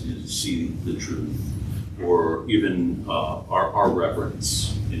capacity to see the truth, or even our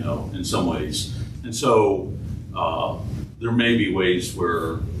reverence, in some ways. And so there may be ways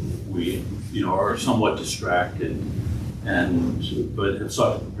where we, are somewhat distracted, but have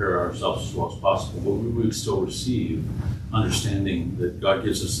sought to prepare ourselves as well as possible, but we would still receive, understanding that God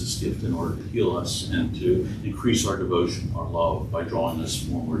gives us this gift in order to heal us and to increase our devotion, our love, by drawing us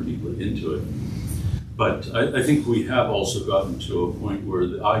more and more deeply into it. But I think we have also gotten to a point where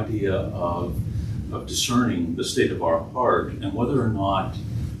the idea of discerning the state of our heart and whether or not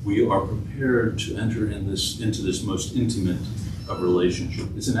we are prepared to enter into this most intimate of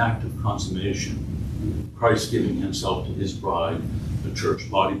relationship is an act of consummation. Christ giving Himself to His bride, the church,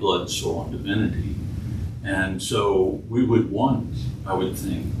 body, blood, soul, and divinity. And so we would want, I would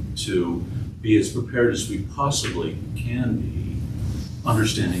think, to be as prepared as we possibly can be,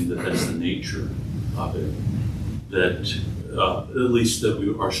 understanding that that's the nature of it, that at least that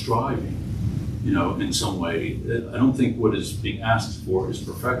we are striving, in some way. I don't think what is being asked for is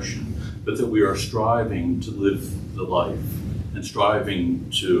perfection, but that we are striving to live the life and striving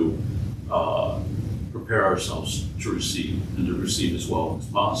to prepare ourselves to receive, and to receive as well as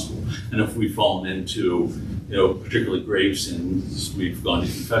possible. And if we've fallen into, particularly grave sins, we've gone to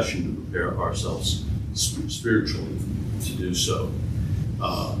confession to prepare ourselves spiritually to do so.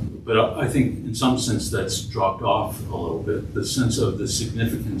 But I think in some sense that's dropped off a little bit, the sense of the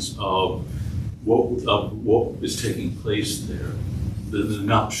significance of what is taking place there, the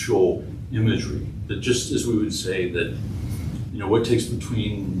nuptial imagery, that just as we would say that, what takes place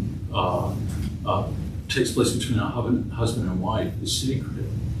between a husband and wife is sacred.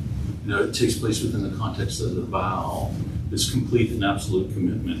 It takes place within the context of the vow, this complete and absolute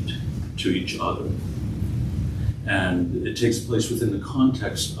commitment to each other. And it takes place within the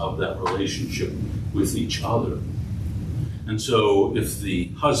context of that relationship with each other. And so if the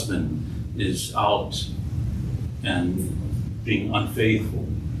husband is out and being unfaithful,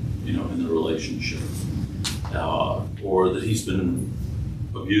 in the relationship, or that he's been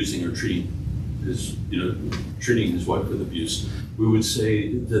abusing or treating his wife with abuse, we would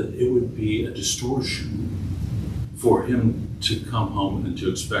say that it would be a distortion for him to come home and to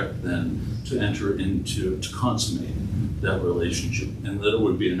expect then to enter into, to consummate that relationship, and that it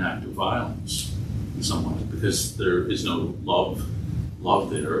would be an act of violence in some way, because there is no love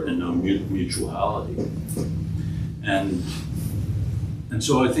there and no mutuality. And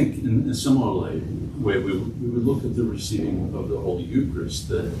so I think in a similar way, we would look at the receiving of the Holy Eucharist,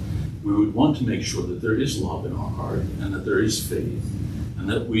 that we would want to make sure that there is love in our heart and that there is faith, and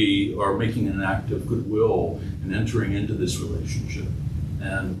that we are making an act of goodwill and entering into this relationship.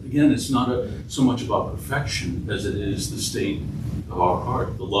 And again, it's not so much about perfection as it is the state of our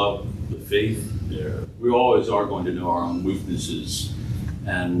heart, the love, the faith there. We always are going to know our own weaknesses,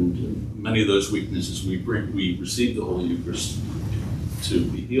 and many of those weaknesses we receive the Holy Eucharist to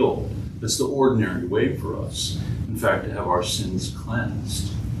be healed. That's the ordinary way for us, in fact, to have our sins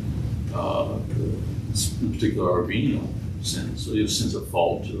cleansed. in particular our venial sins, so you have sins of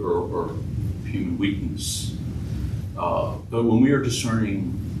fault or human weakness. But when we are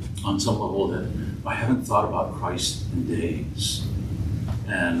discerning on some level that I haven't thought about Christ in days,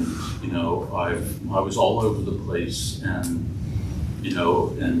 and I was all over the place, and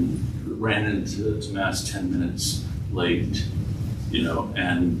ran into Mass 10 minutes late,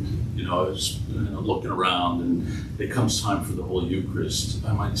 and I was looking around, and it comes time for the Holy Eucharist.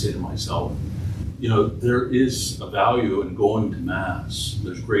 I might say to myself, there is a value in going to Mass.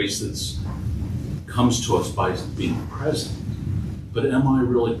 There's grace that comes to us by being present. But am I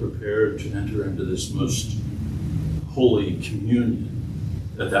really prepared to enter into this most holy communion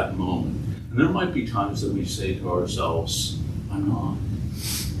at that moment? And there might be times that we say to ourselves, I'm not.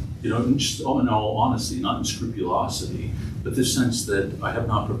 Just in all honesty, not in scrupulosity, but this sense that I have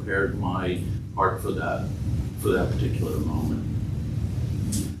not prepared my heart for that particular moment.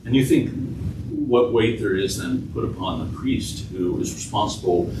 And you think what weight there is then put upon the priest who is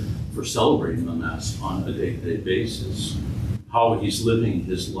responsible for celebrating the Mass on a day-to-day basis, how he's living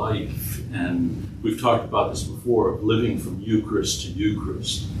his life. And we've talked about this before, living from Eucharist to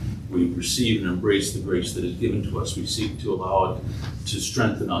Eucharist. We receive and embrace the grace that is given to us. We seek to allow it to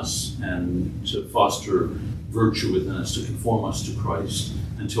strengthen us and to foster virtue within us, to conform us to Christ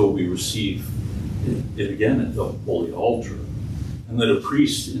until we receive it again at the holy altar. And that a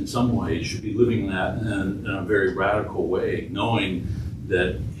priest in some way should be living that in a very radical way, knowing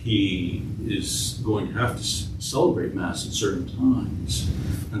that he is going to have to celebrate Mass at certain times.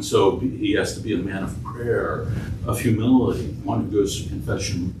 And so he has to be a man of prayer, of humility, one who goes to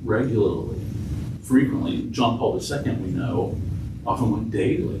confession regularly, frequently. John Paul II, we know, often went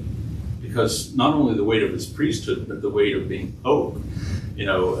daily, because not only the weight of his priesthood, but the weight of being Pope,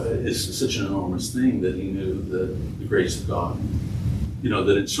 is such an enormous thing that he knew that the grace of God,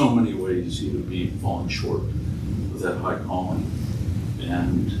 that in so many ways he would be falling short of that high calling.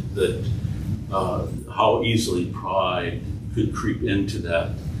 And that how easily pride could creep into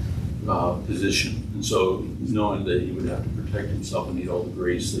that position. And so knowing that he would have to protect himself and need all the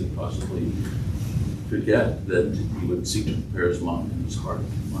grace that he possibly could get, that he would seek to prepare his mind and his heart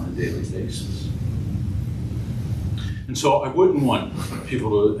on a daily basis. And so I wouldn't want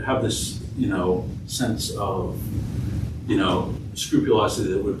people to have this, sense of,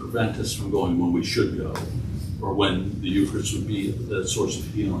 scrupulosity that would prevent us from going when we should go, or when the Eucharist would be a source of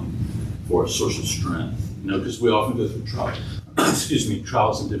healing or a source of strength. Because we often go through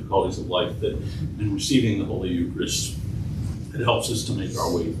trials and difficulties of life that in receiving the Holy Eucharist, it helps us to make our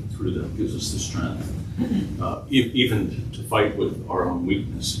way through them, gives us the strength, even to fight with our own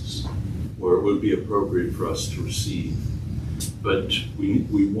weaknesses, where it would be appropriate for us to receive. But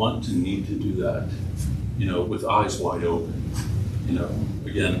we want to need to do that, with eyes wide open,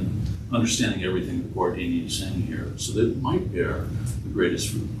 again, understanding everything that Guardini is saying here, so that it might bear the greatest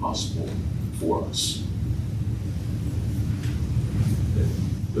fruit possible for us.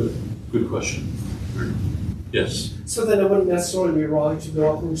 Good question. Yes? So then it wouldn't necessarily be wrong to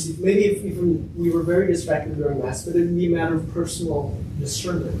go up and receive. Maybe if we were very distracted during Mass, but it would be a matter of personal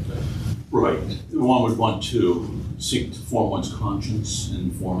discernment. Right. One would want to seek to form one's conscience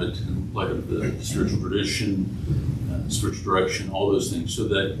and form it in light of the spiritual tradition, spiritual direction, all those things, so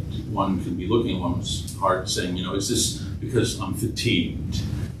that one can be looking at one's heart saying, is this because I'm fatigued,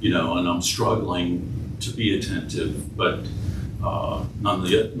 and I'm struggling to be attentive, but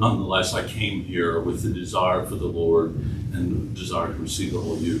nonetheless I came here with the desire for the Lord and the desire to receive the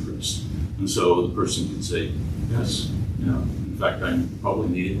Holy Eucharist. And so the person can say, yes, in fact I probably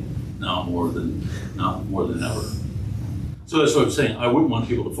need it now more than ever. So that's what I'm saying. I wouldn't want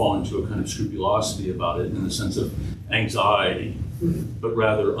people to fall into a kind of scrupulosity about it in the sense of anxiety, but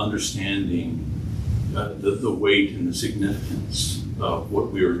rather understanding the weight and the significance of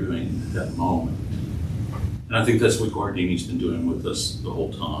what we are doing at that moment. And I think that's what Guardini's been doing with us the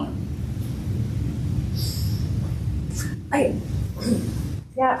whole time. I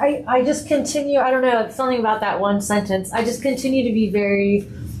just continue, I don't know, something about that one sentence. I just continue to be very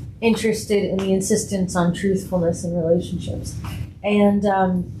interested in the insistence on truthfulness in relationships. And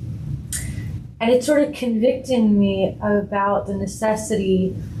it's sort of convicting me about the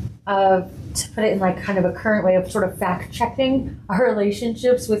necessity of, to put it in like kind of a current way of sort of fact-checking our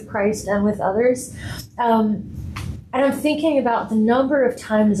relationships with Christ and with others. And I'm thinking about the number of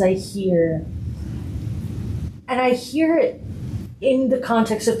times I hear it in the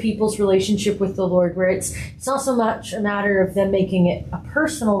context of people's relationship with the Lord, where it's not so much a matter of them making it a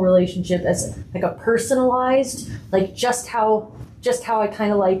personal relationship as like a personalized, like just how I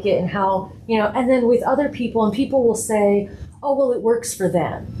kind of like it and how, and then with other people, and people will say, oh, well, it works for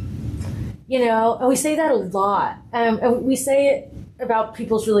them. And we say that a lot. And we say it about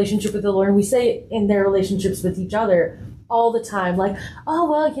people's relationship with the Lord, and we say it in their relationships with each other all the time. Like, oh,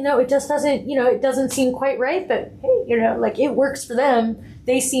 well, it just doesn't, it doesn't seem quite right, but hey, it works for them.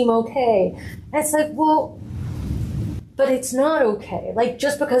 They seem okay. And it's like, well, but it's not okay. Like,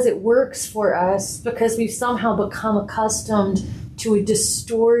 just because it works for us, because we've somehow become accustomed to a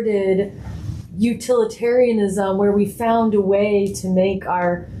distorted utilitarianism where we found a way to make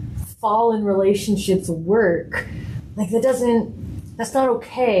our fallen relationships work, that's not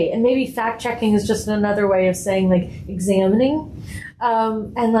okay. And maybe fact-checking is just another way of saying, examining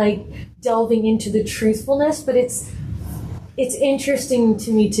and delving into the truthfulness. But it's interesting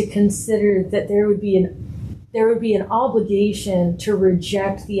to me to consider that there would be an obligation to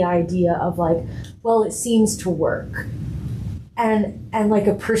reject the idea of well, it seems to work, and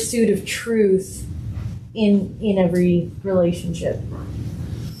a pursuit of truth in every relationship.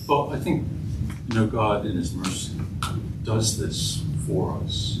 Well, I think God in His mercy does this for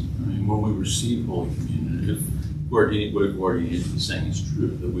us. I mean, when we receive Holy Communion, if what Guardini is saying is true,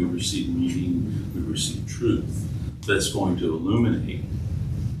 that we receive meaning, we receive truth, that's going to illuminate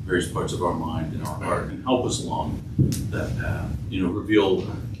various parts of our mind and our heart and help us along that path. Reveal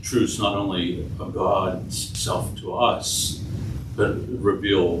truths not only of God's self to us, but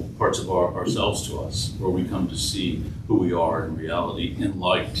reveal parts of ourselves to us, where we come to see who we are in reality in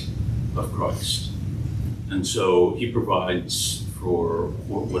light of Christ. And so He provides for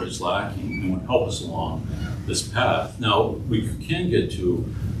what is lacking and will help us along this path. Now, we can get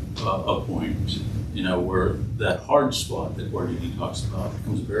to a point, where that hard spot that Guardini talks about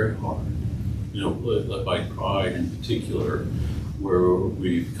becomes very hard. By pride in particular, where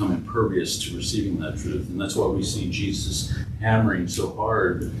we become impervious to receiving that truth. And that's why we see Jesus hammering so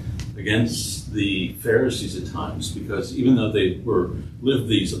hard against the Pharisees at times, because even though they lived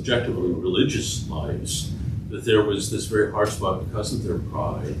these objectively religious lives, that there was this very hard spot because of their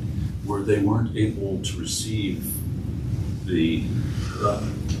pride, where they weren't able to receive the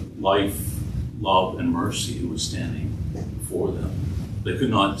life, love, and mercy who was standing before them. They could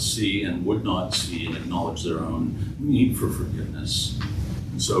not see and would not see and acknowledge their own need for forgiveness,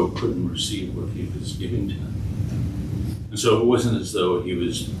 and so couldn't receive what He was giving to them. And so it wasn't as though He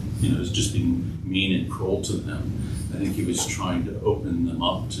was, just being mean and cruel to them. I think He was trying to open them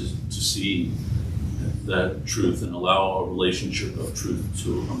up to see that truth and allow a relationship of truth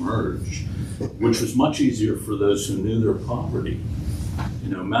to emerge, which was much easier for those who knew their poverty.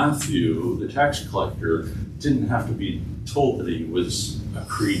 Matthew, the tax collector, didn't have to be told that he was a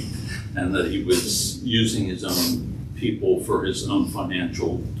creep and that he was using his own people for his own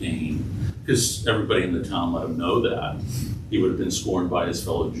financial gain, because everybody in the town let him know that. He would have been scorned by his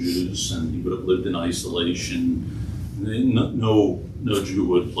fellow Jews, and he would have lived in isolation. No Jew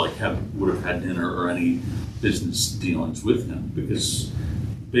would have had dinner or any business dealings with him, because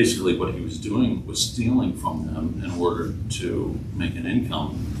basically what he was doing was stealing from them in order to make an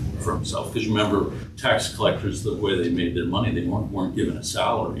income for himself. Because remember, tax collectors, the way they made their money, they weren't given a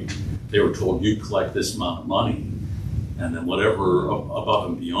salary. They were told, you collect this amount of money, and then whatever above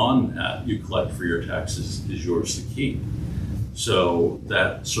and beyond that you collect for your taxes is yours to keep. So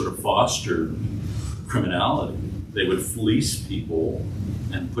that sort of fostered criminality. They would fleece people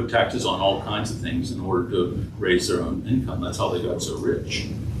and put taxes on all kinds of things in order to raise their own income. That's how they got so rich.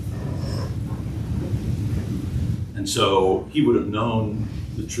 And so he would have known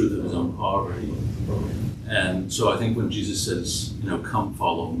the truth of his own poverty. And so I think when Jesus says, come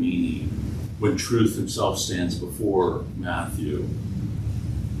follow me, when truth himself stands before Matthew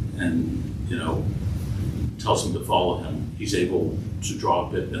and, tells him to follow him, he's able to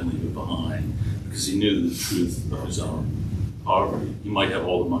drop it and leave it behind, because he knew the truth of his own poverty. He might have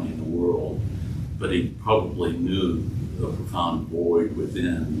all the money in the world, but he probably knew the profound void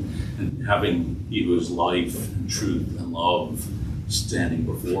within, and having Eva's life and truth and love standing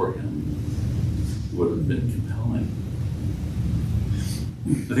before him would have been compelling.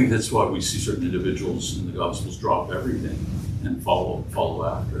 I think that's why we see certain individuals in the Gospels drop everything and follow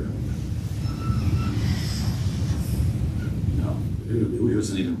after him. He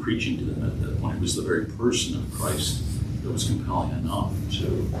wasn't even preaching to them at that point. It was the very person of Christ that was compelling enough to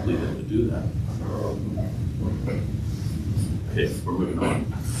lead them to do that. Okay, we're moving on.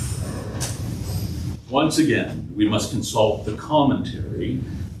 Once again, we must consult the commentary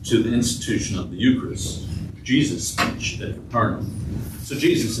to the institution of the Eucharist, Jesus' speech at Capernaum. So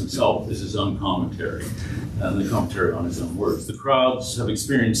Jesus himself is his own commentary, and the commentary on his own words. The crowds have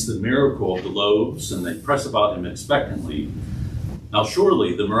experienced the miracle of the loaves, and they press about him expectantly. Now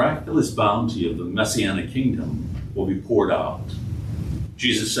surely the miraculous bounty of the Messianic kingdom will be poured out.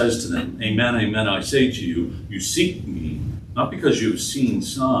 Jesus says to them, "Amen, amen, I say to you, you seek me, not because you have seen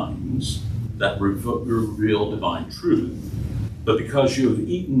signs that reveal divine truth, but because you have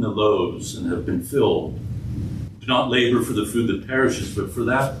eaten the loaves and have been filled. Do not labor for the food that perishes, but for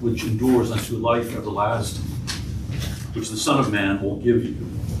that which endures unto life everlasting, which the Son of Man will give you."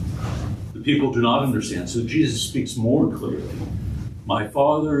 The people do not understand, so Jesus speaks more clearly. "My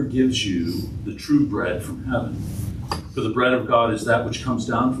Father gives you the true bread from heaven. For the bread of God is that which comes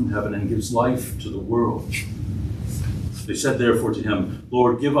down from heaven and gives life to the world." They said therefore to him,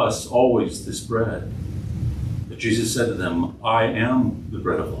 "Lord, give us always this bread." But Jesus said to them, "I am the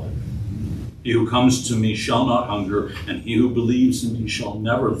bread of life. He who comes to me shall not hunger, and he who believes in me shall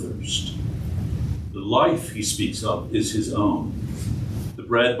never thirst." The life he speaks of is his own. The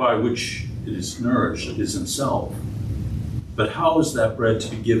bread by which it is nourished is himself. But how is that bread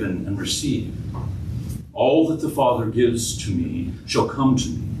to be given and received? All that the Father gives to me shall come to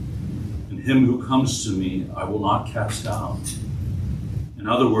me, and him who comes to me I will not cast out. In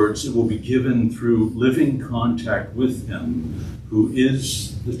other words, it will be given through living contact with him who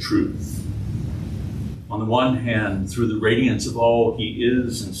is the truth. On the one hand, through the radiance of all he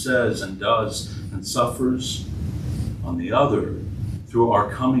is and says and does and suffers. On the other, through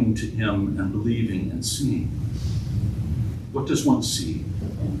our coming to him and believing and seeing. What does one see?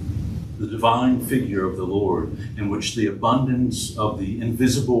 The divine figure of the Lord, in which the abundance of the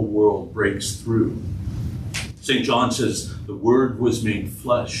invisible world breaks through. St. John says, "The Word was made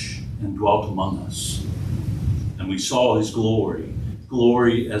flesh and dwelt among us. And we saw his glory,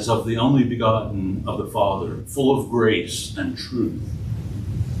 glory as of the only-begotten of the Father, full of grace and truth."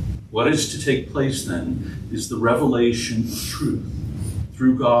 What is to take place then is the revelation of truth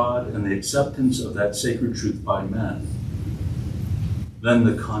through God and the acceptance of that sacred truth by men. Then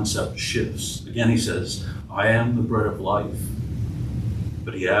the concept shifts. Again he says, "I am the bread of life."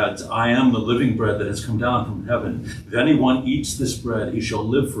 But he adds, "I am the living bread that has come down from heaven. If anyone eats this bread, he shall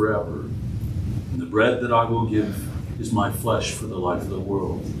live forever. And the bread that I will give is my flesh for the life of the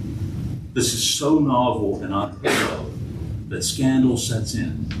world." This is so novel and unheard of that scandal sets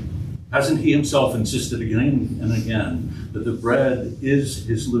in. Hasn't he himself insisted again and again that the bread is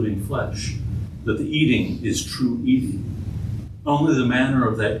his living flesh, that the eating is true eating? Only the manner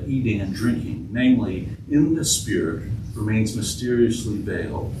of that eating and drinking, namely in the Spirit, remains mysteriously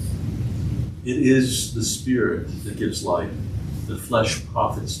veiled. It is the Spirit that gives life. The flesh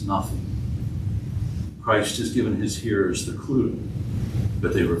profits nothing. Christ has given his hearers the clue,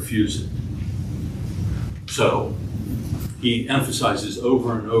 but they refuse it. So, he emphasizes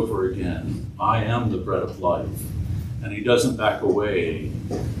over and over again, "I am the bread of life." And he doesn't back away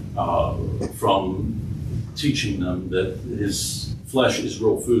from teaching them that his flesh is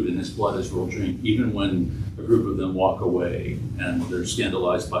real food and his blood is real drink, even when a group of them walk away and they're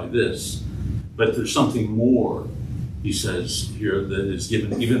scandalized by this. But there's something more, he says here, that is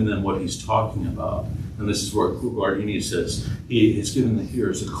given even than what he's talking about. And this is where Guardini says he has given the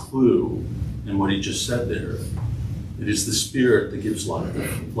hearers a clue in what he just said there. It is the Spirit that gives life.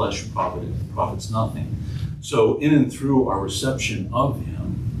 The flesh profits nothing. So in and through our reception of him,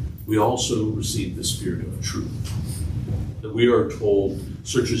 we also receive the Spirit of truth. That we are told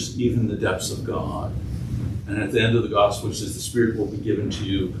searches even the depths of God. And at the end of the gospel, it says the Spirit will be given to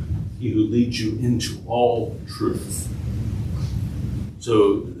you, he who leads you into all truth.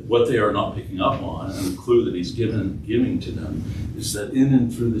 So what they are not picking up on, and the clue that he's giving to them, is that in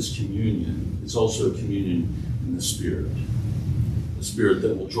and through this communion, it's also a communion in the Spirit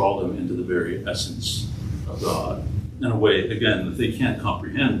that will draw them into the very essence of God in a way, again, that they can't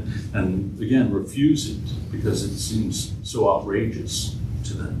comprehend, and again, refuse it because it seems so outrageous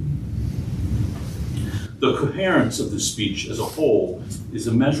to them. The coherence of the speech as a whole is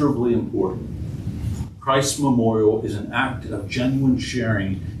immeasurably important. Christ's memorial is an act of genuine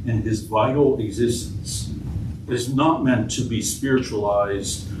sharing in his vital existence. It is not meant to be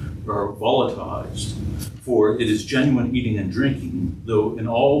spiritualized or volatilized, for it is genuine eating and drinking, though in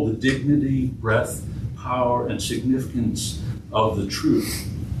all the dignity, breadth, power, and significance of the truth.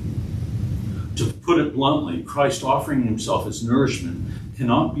 To put it bluntly, Christ offering himself as nourishment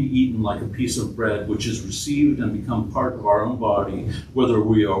cannot be eaten like a piece of bread which is received and become part of our own body, whether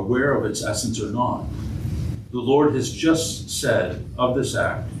we are aware of its essence or not. The Lord has just said of this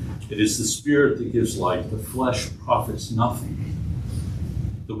act, it is the Spirit that gives life, the flesh profits nothing.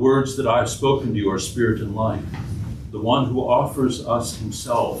 The words that I have spoken to you are spirit and life. The one who offers us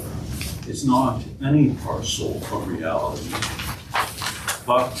himself is not any parcel of reality,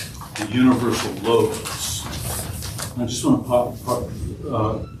 but the universal logos. I just want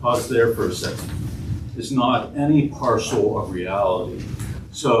to pause there for a second. It's not any parcel of reality,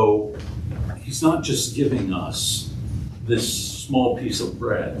 So he's not just giving us this small piece of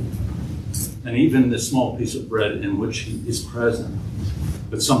bread, and even this small piece of bread in which he is present,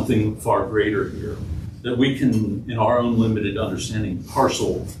 but something far greater here, that we can, in our own limited understanding,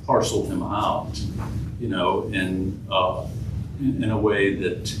 parcel him out, in a way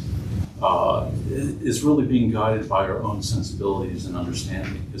that is really being guided by our own sensibilities and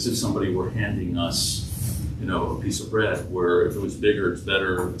understanding, as if somebody were handing us, a piece of bread, where if it was bigger, it's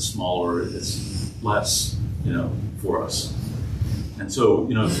better, if it's smaller, it's less, for us. And so,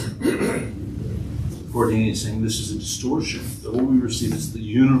 Guardini is saying this is a distortion, that what we receive is the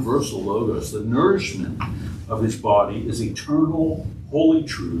universal logos, the nourishment of his body is eternal, holy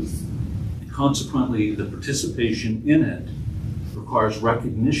truth, and consequently the participation in it requires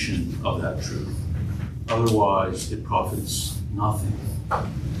recognition of that truth. Otherwise, it profits nothing.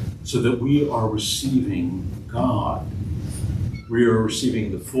 So that we are receiving God. We are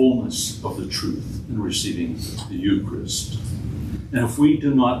receiving the fullness of the truth and receiving the Eucharist. And if we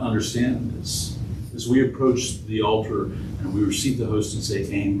do not understand this, as we approach the altar and we receive the host and say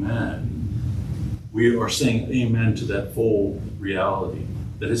amen, we are saying amen to that full reality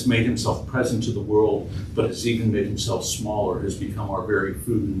that has made himself present to the world, but has even made himself smaller, has become our very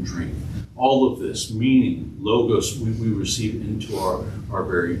food and drink. All of this meaning, logos, we receive into our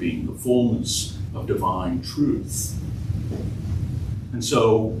very being, the fullness of divine truth. And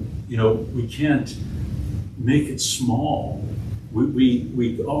so, we can't make it small.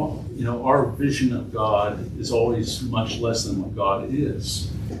 We all, our vision of God is always much less than what God is.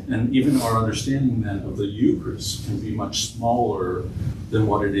 And even our understanding then of the Eucharist can be much smaller than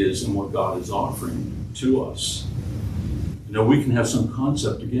what it is and what God is offering to us. We can have some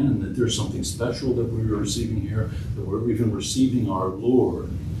concept again that there's something special that we're receiving here, that we're even receiving our Lord,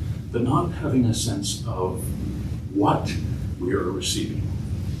 but not having a sense of what we are receiving.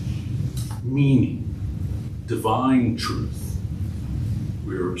 Meaning, divine truth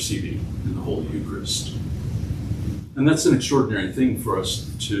we are receiving in the Holy Eucharist. And that's an extraordinary thing for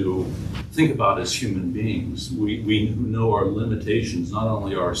us to think about as human beings. We know our limitations, not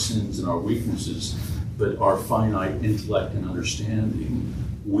only our sins and our weaknesses, but our finite intellect and understanding.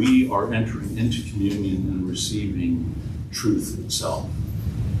 We are entering into communion and receiving truth itself.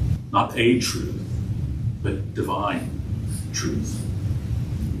 Not a truth, but divine truth.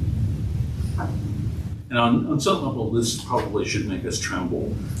 And on some level, this probably should make us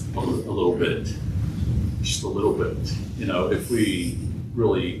tremble a little bit. Just a little bit. If we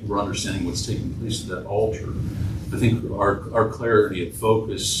really were understanding what's taking place at that altar, I think our clarity of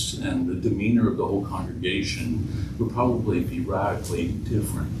focus and the demeanor of the whole congregation would probably be radically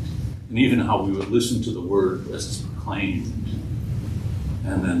different. And even how we would listen to the word as it's proclaimed,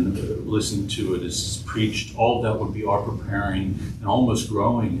 and then listen to it as it's preached, all of that would be our preparing and almost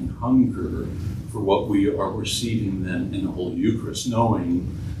growing in hunger for what we are receiving then in the Holy Eucharist,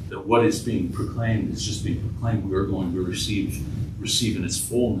 knowing that what is being proclaimed is just being proclaimed. We are going to receive in its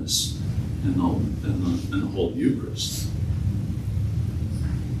fullness in the Holy Eucharist.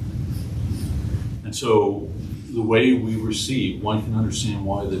 And so the way we receive, one can understand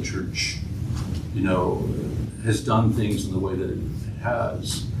why the Church, has done things in the way that it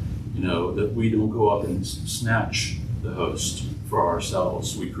has, that we don't go up and snatch the host for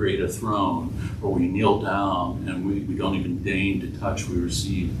ourselves. We create a throne, or we kneel down and we don't even deign to touch, we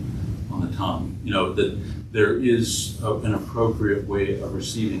receive on the tongue. That there is an appropriate way of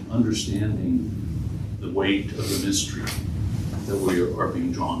receiving, understanding the weight of the mystery that we are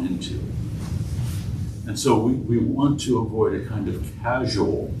being drawn into. And so we want to avoid a kind of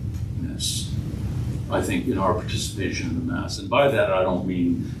casualness, I think, in our participation in the Mass. And by that, I don't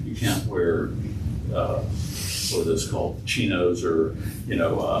mean you can't wear, what are those called, chinos or,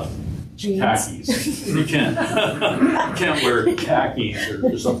 khakis. You can't wear khakis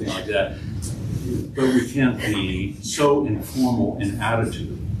or something like that. But we can't be so informal in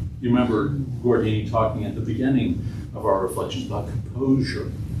attitude. You remember Guardini talking at the beginning of our reflections about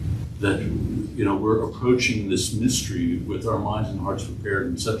composure, that we're approaching this mystery with our minds and hearts prepared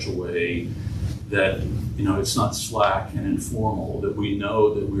in such a way that it's not slack and informal, that we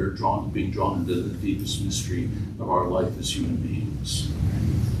know that we are being drawn into the deepest mystery of our life as human beings.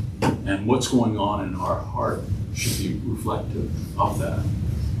 And what's going on in our heart should be reflective of that.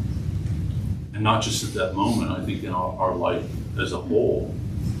 And not just at that moment, I think in our life as a whole.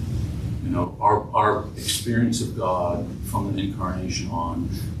 Our experience of God from the Incarnation on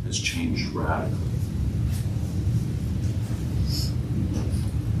has changed radically.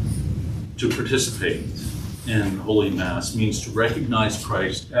 To participate in Holy Mass means to recognize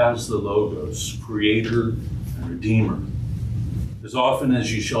Christ as the Logos, Creator and Redeemer, As often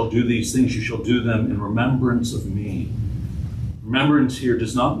as you shall do these things, you shall do them in remembrance of me. Remembrance here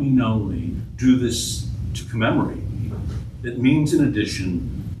does not mean only do this to commemorate me. It means, in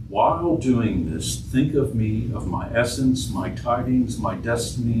addition, while doing this, think of me, of my essence, my tidings, my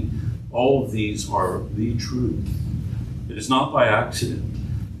destiny. All of these are the truth. It is not by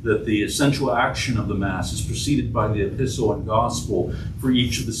accident that the essential action of the Mass is preceded by the Epistle and Gospel, for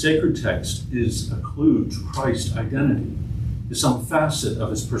each of the sacred texts is a clue to Christ's identity, is some facet of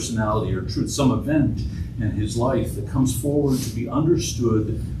his personality or truth, some event in his life that comes forward to be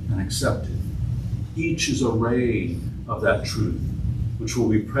understood and accepted. Each is a ray of that truth, which will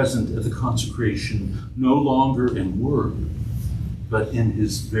be present at the consecration, no longer in word, but in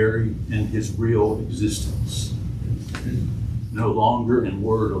his real existence. No longer in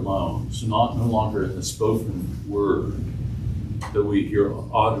word alone, so no longer in the spoken word that we hear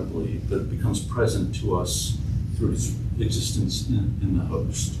audibly, but it becomes present to us through its existence in the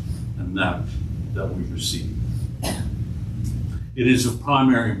host and that we receive. It is of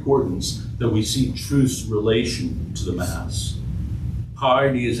primary importance that we see truth's relation to the Mass.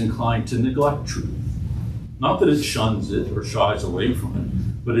 Piety is inclined to neglect truth. Not that it shuns it or shies away from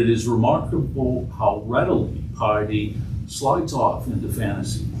it, but it is remarkable how readily piety slides off into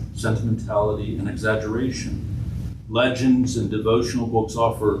fantasy, sentimentality, and exaggeration. Legends and devotional books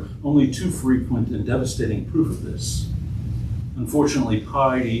offer only too frequent and devastating proof of this. Unfortunately,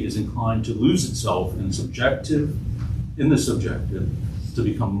 piety is inclined to lose itself in the subjective, to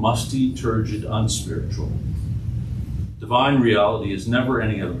become musty, turgid, unspiritual. Divine reality is never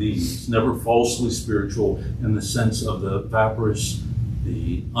any of these, never falsely spiritual in the sense of the vaporous,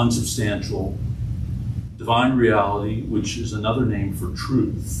 the unsubstantial. Divine reality, which is another name for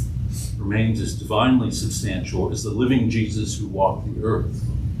truth, remains as divinely substantial as the living Jesus who walked the earth.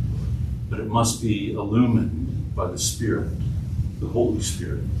 But it must be illumined by the Spirit, the Holy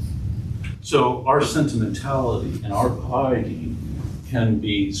Spirit. So our sentimentality and our piety can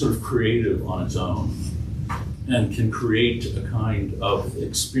be sort of creative on its own and can create a kind of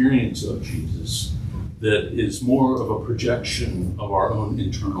experience of Jesus that is more of a projection of our own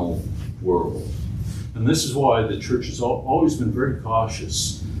internal world. And this is why the Church has always been very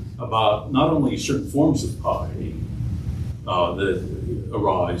cautious about not only certain forms of piety that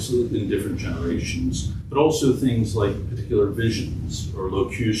arise in different generations, but also things like particular visions or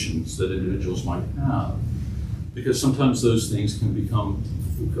locutions that individuals might have. Because sometimes those things can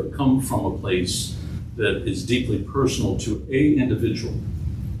come from a place that is deeply personal to an individual,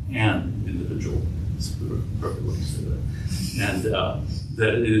 that's the perfect way to say that. And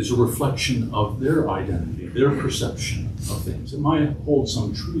that it is a reflection of their identity, their perception of things. It might hold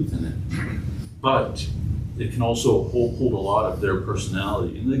some truth in it, but it can also hold a lot of their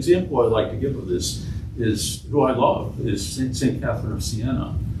personality. And the example I like to give of this is, who I love, is St. Catherine of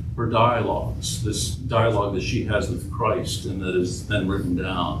Siena. Her dialogues, this dialogue that she has with Christ and that is then written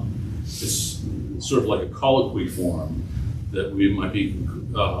down. It's sort of like a colloquy form that we might be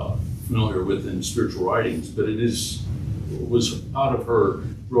familiar with in spiritual writings, but it was out of her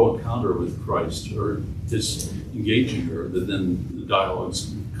real encounter with Christ, or this engaging her, that then the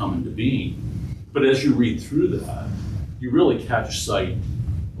dialogues come into being. But as you read through that, you really catch sight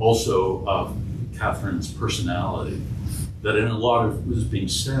also of Catherine's personality, that in a lot of what is being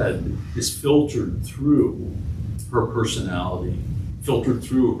said is filtered through her personality, filtered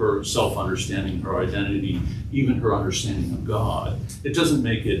through her self-understanding, her identity, even her understanding of God. It doesn't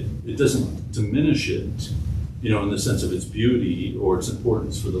diminish it, in the sense of its beauty or its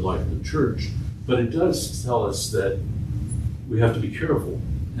importance for the life of the Church, but it does tell us that we have to be careful.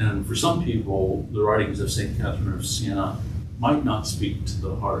 And for some people, the writings of St. Catherine of Siena might not speak to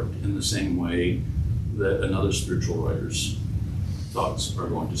the heart in the same way that another spiritual writer's thoughts are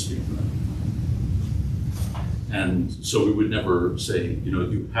going to speak to them. And so we would never say,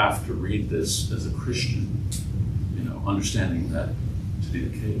 you have to read this as a Christian, understanding that to be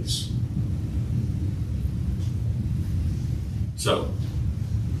the case. So,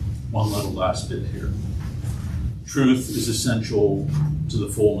 one little last bit here. Truth is essential to the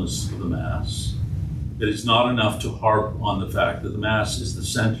fullness of the Mass. It is not enough to harp on the fact that the Mass is the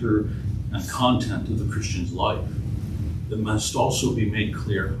center and content of the Christian's life. It must also be made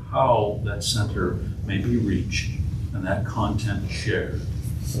clear how that center may be reached and that content shared.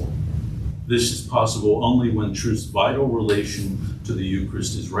 This is possible only when truth's vital relation to the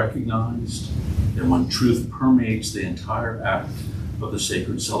Eucharist is recognized and when truth permeates the entire act of the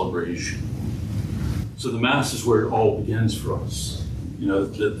sacred celebration. So the Mass is where it all begins for us.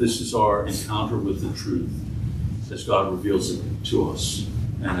 That this is our encounter with the truth as God reveals it to us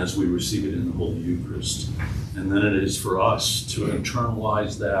and as we receive it in the Holy Eucharist. and then it is for us to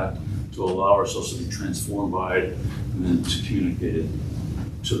internalize that, to allow ourselves to be transformed by it, and then to communicate it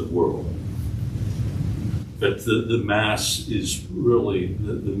to the world. But the Mass is really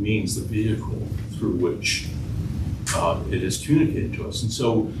the means, the vehicle through which it is communicated to us. And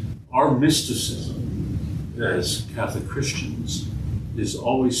so our mysticism as Catholic Christians is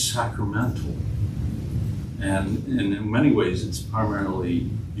always sacramental. And in many ways, it's primarily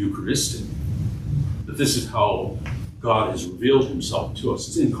Eucharistic. But this is how God has revealed himself to us.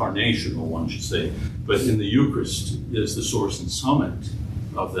 It's incarnational, one should say. But in the Eucharist is the source and summit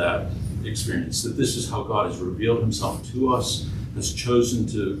of that experience. That this is how God has revealed himself to us, has chosen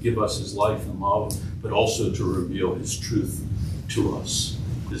to give us his life and love, but also to reveal his truth to us,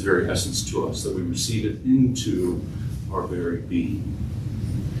 his very essence to us, that we receive it into our very being.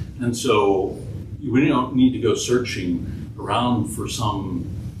 And so we don't need to go searching around for some,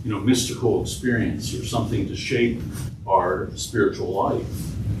 mystical experience or something to shape our spiritual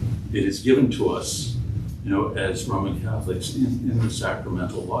life. It is given to us, as Roman Catholics in the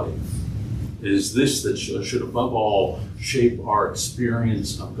sacramental life. It is this that should above all shape our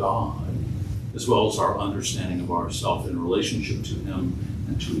experience of God, as well as our understanding of ourselves in relationship to him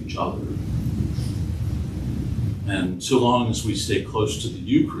and to each other. And so long as we stay close to the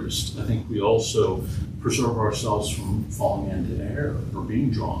Eucharist, I think we also preserve ourselves from falling into error or being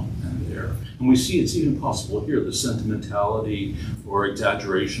drawn into error. And we see it's even possible here, the sentimentality or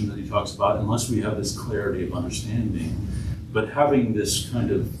exaggeration that he talks about, unless we have this clarity of understanding. But having this kind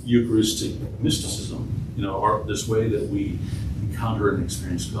of Eucharistic mysticism, or this way that we encounter and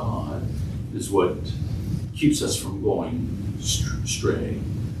experience God, is what keeps us from going astray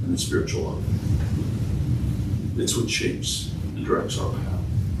in the spiritual life. It's what shapes and directs our path.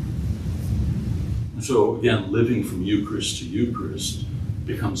 And so again, living from Eucharist to Eucharist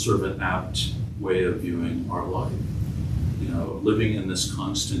becomes sort of an apt way of viewing our life. Living in this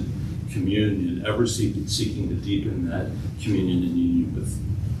constant communion, ever seeking to deepen that communion and union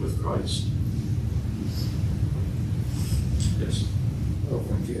with Christ. Yes?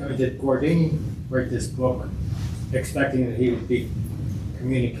 Did Guardini write this book expecting that he would be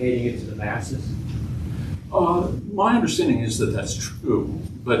communicating it to the masses? My understanding is that that's true,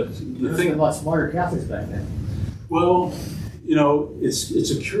 but the thing, a lot smarter Catholics back then. Well,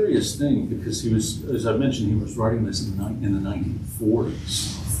 it's a curious thing because he was, as I mentioned, he was writing this in the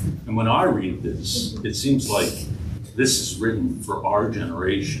 1940s, and when I read this, it seems like this is written for our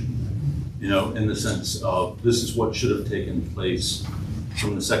generation, in the sense of this is what should have taken place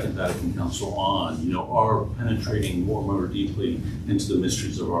from the Second Vatican Council on, our penetrating more deeply into the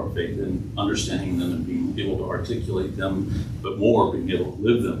mysteries of our faith and understanding them and being able to articulate them, but more being able to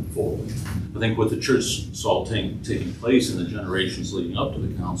live them fully. I think what the church saw taking place in the generations leading up to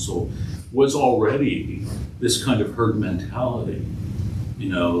the council was already this kind of herd mentality,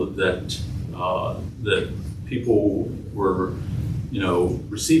 that people were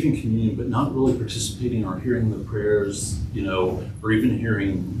receiving communion, but not really participating or hearing the prayers, or even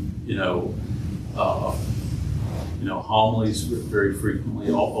hearing, homilies very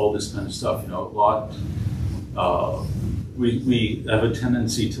frequently, all this kind of stuff, a lot. We have a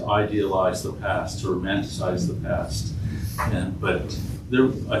tendency to idealize the past, to romanticize the past, but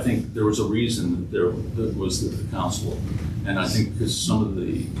I think there was a reason that was the council, and I think because some of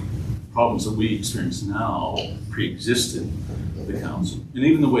the problems that we experience now pre-existed the council. And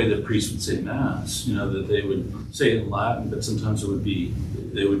even the way that priests would say Mass, that they would say it in Latin, but sometimes they would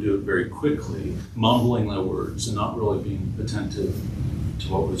do it very quickly, mumbling their words and not really being attentive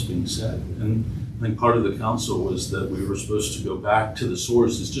to what was being said. And I think part of the council was that we were supposed to go back to the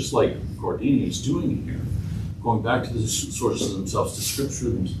sources, just like Guardini is doing here, going back to the sources themselves, to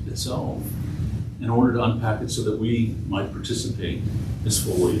Scripture itself, in order to unpack it so that we might participate as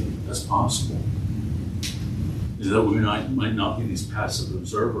fully as possible. That we might not be these passive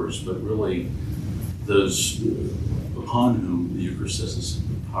observers, but really those upon whom the Eucharist has this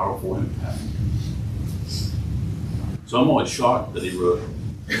powerful impact. So I'm always shocked that he wrote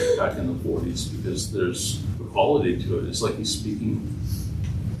back in the 40s, because there's a quality to it. It's like he's speaking,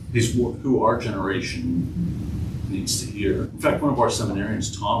 who our generation needs to hear. In fact, one of our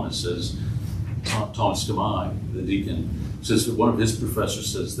seminarians, Thomas Gamai, the deacon, says that one of his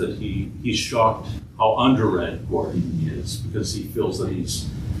professors says that he's shocked how underread Guardini is, because he feels that he's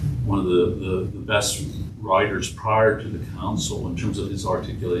one of the best writers prior to the council in terms of his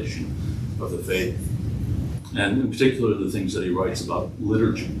articulation of the faith, and in particular the things that he writes about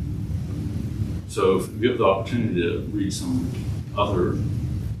liturgy. So if you have the opportunity to read some other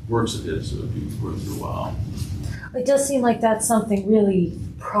works of his, it would be worth your while. It does seem like that's something really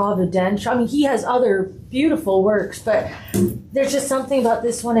providential. I mean, he has other beautiful works, but there's just something about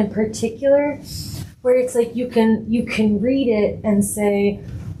this one in particular where it's like you can read it and say,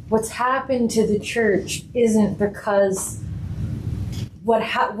 what's happened to the church isn't because what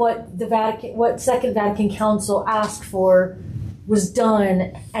Second Vatican Council asked for was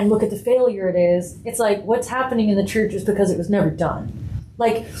done, and look at the failure it is. It's like what's happening in the church is because it was never done.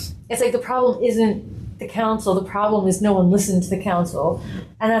 Like it's like the problem isn't the council, the problem is no one listened to the council,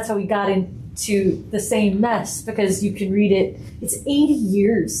 and that's how we got into the same mess, because you can read it. It's 80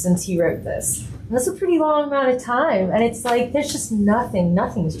 years since he wrote this. And that's a pretty long amount of time, and it's like there's just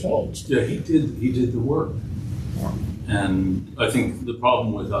nothing's changed. Yeah, he did the work. Yeah. And I think the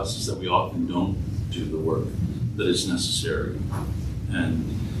problem with us is that we often don't do the work that is necessary.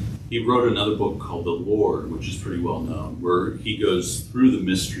 And he wrote another book called The Lord, which is pretty well known, where he goes through the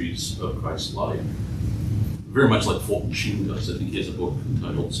mysteries of Christ's life, very much like Fulton Sheen does. I think he has a book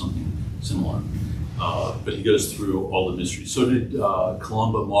entitled something similar. But he goes through all the mysteries. So did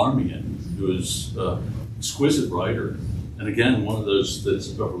Columba Marmion, who is an exquisite writer, and again, one of those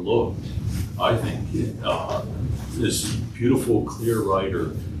that's overlooked, I think. This beautiful, clear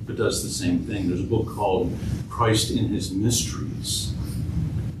writer, but does the same thing. There's a book called Christ in His Mysteries,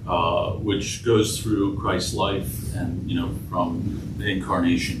 which goes through Christ's life and, from the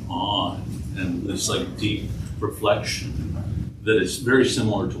incarnation on, and this like deep reflection that is very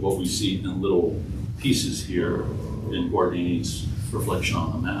similar to what we see in little pieces here in Guardini's reflection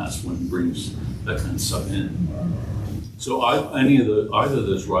on the Mass when he brings that kind of stuff in. So either of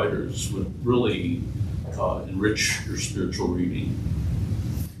those writers would really enrich your spiritual reading.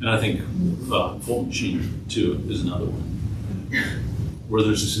 And I think Fulton Sheen, too, is another one, where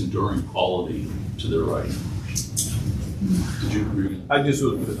there's this enduring quality to their writing. Did you agree? I just,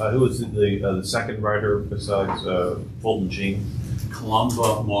 who was the second writer besides Fulton Sheen?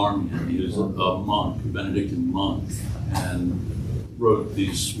 Columba Marmion. He was a monk, a Benedictine monk, and wrote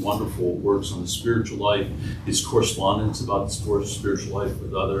these wonderful works on the spiritual life, his correspondence about the spiritual life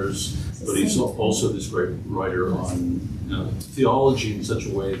with others, but he's also this great writer on theology in such a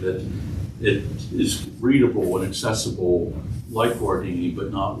way that it is readable and accessible like Guardini,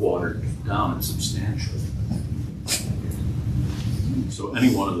 but not watered down and substantial. So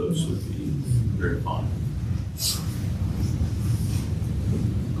any one of those would be very fine.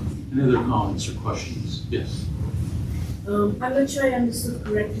 Any other comments or questions? Yes. I'm not sure I understood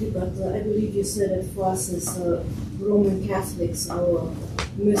correctly, but I believe you said that for us as Roman Catholics, our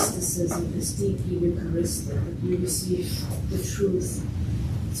mysticism is deeply Eucharistic, that we receive the truth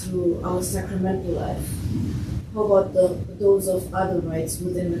through our sacramental life. How about those of other rites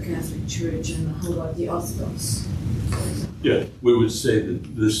within the Catholic Church, and how about the Orthodox? Yeah, we would say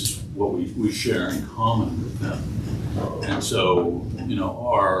that this is what we share in common with them. And so,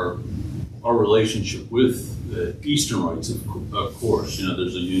 our relationship with the Eastern rites, of course,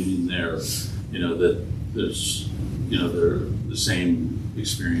 there's a union there, that there's, they're the same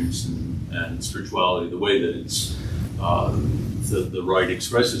experience and spirituality. The way that it's, the rite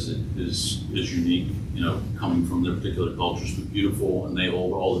expresses it is unique, coming from their particular cultures, but beautiful, and they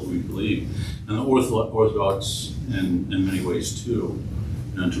hold all that we believe. And the Orthodox, in many ways too,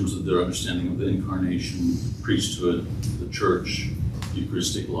 in terms of their understanding of the incarnation, priesthood, the church,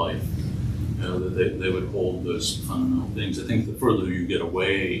 Eucharistic life, that they would hold those fundamental things. I think the further you get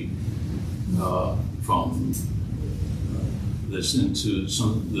away from this into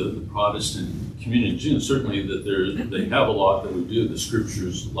some of the Protestant communities, certainly that they have a lot that we do, the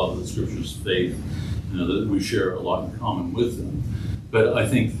scriptures, a lot of the scriptures, faith, that we share a lot in common with them. But I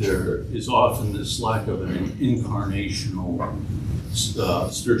think there is often this lack of an incarnational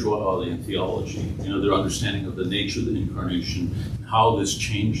spirituality and theology, their understanding of the nature of the incarnation, how this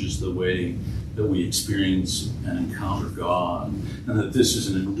changes the way that we experience and encounter God, and that this is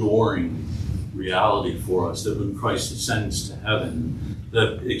an enduring reality for us, that when Christ ascends to heaven,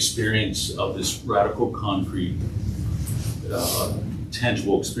 the experience of this radical, concrete,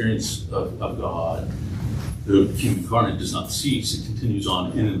 tangible experience of God, the King incarnate does not cease. It continues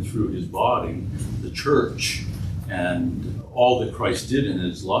on in and through his body, the church, and all that Christ did in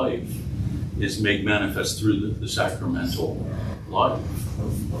his life is made manifest through the sacramental life.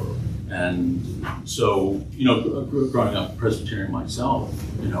 And so, growing up Presbyterian myself,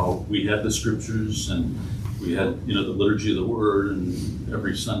 we had the scriptures and we had, the liturgy of the word, and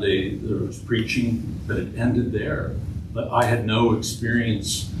every Sunday there was preaching, but it ended there. But I had no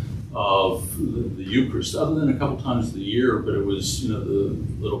experience of the Eucharist other than a couple times of the year, but it was, the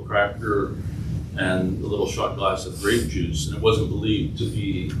little cracker and the little shot glass of grape juice, and it wasn't believed to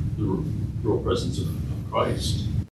be the real presence of Christ.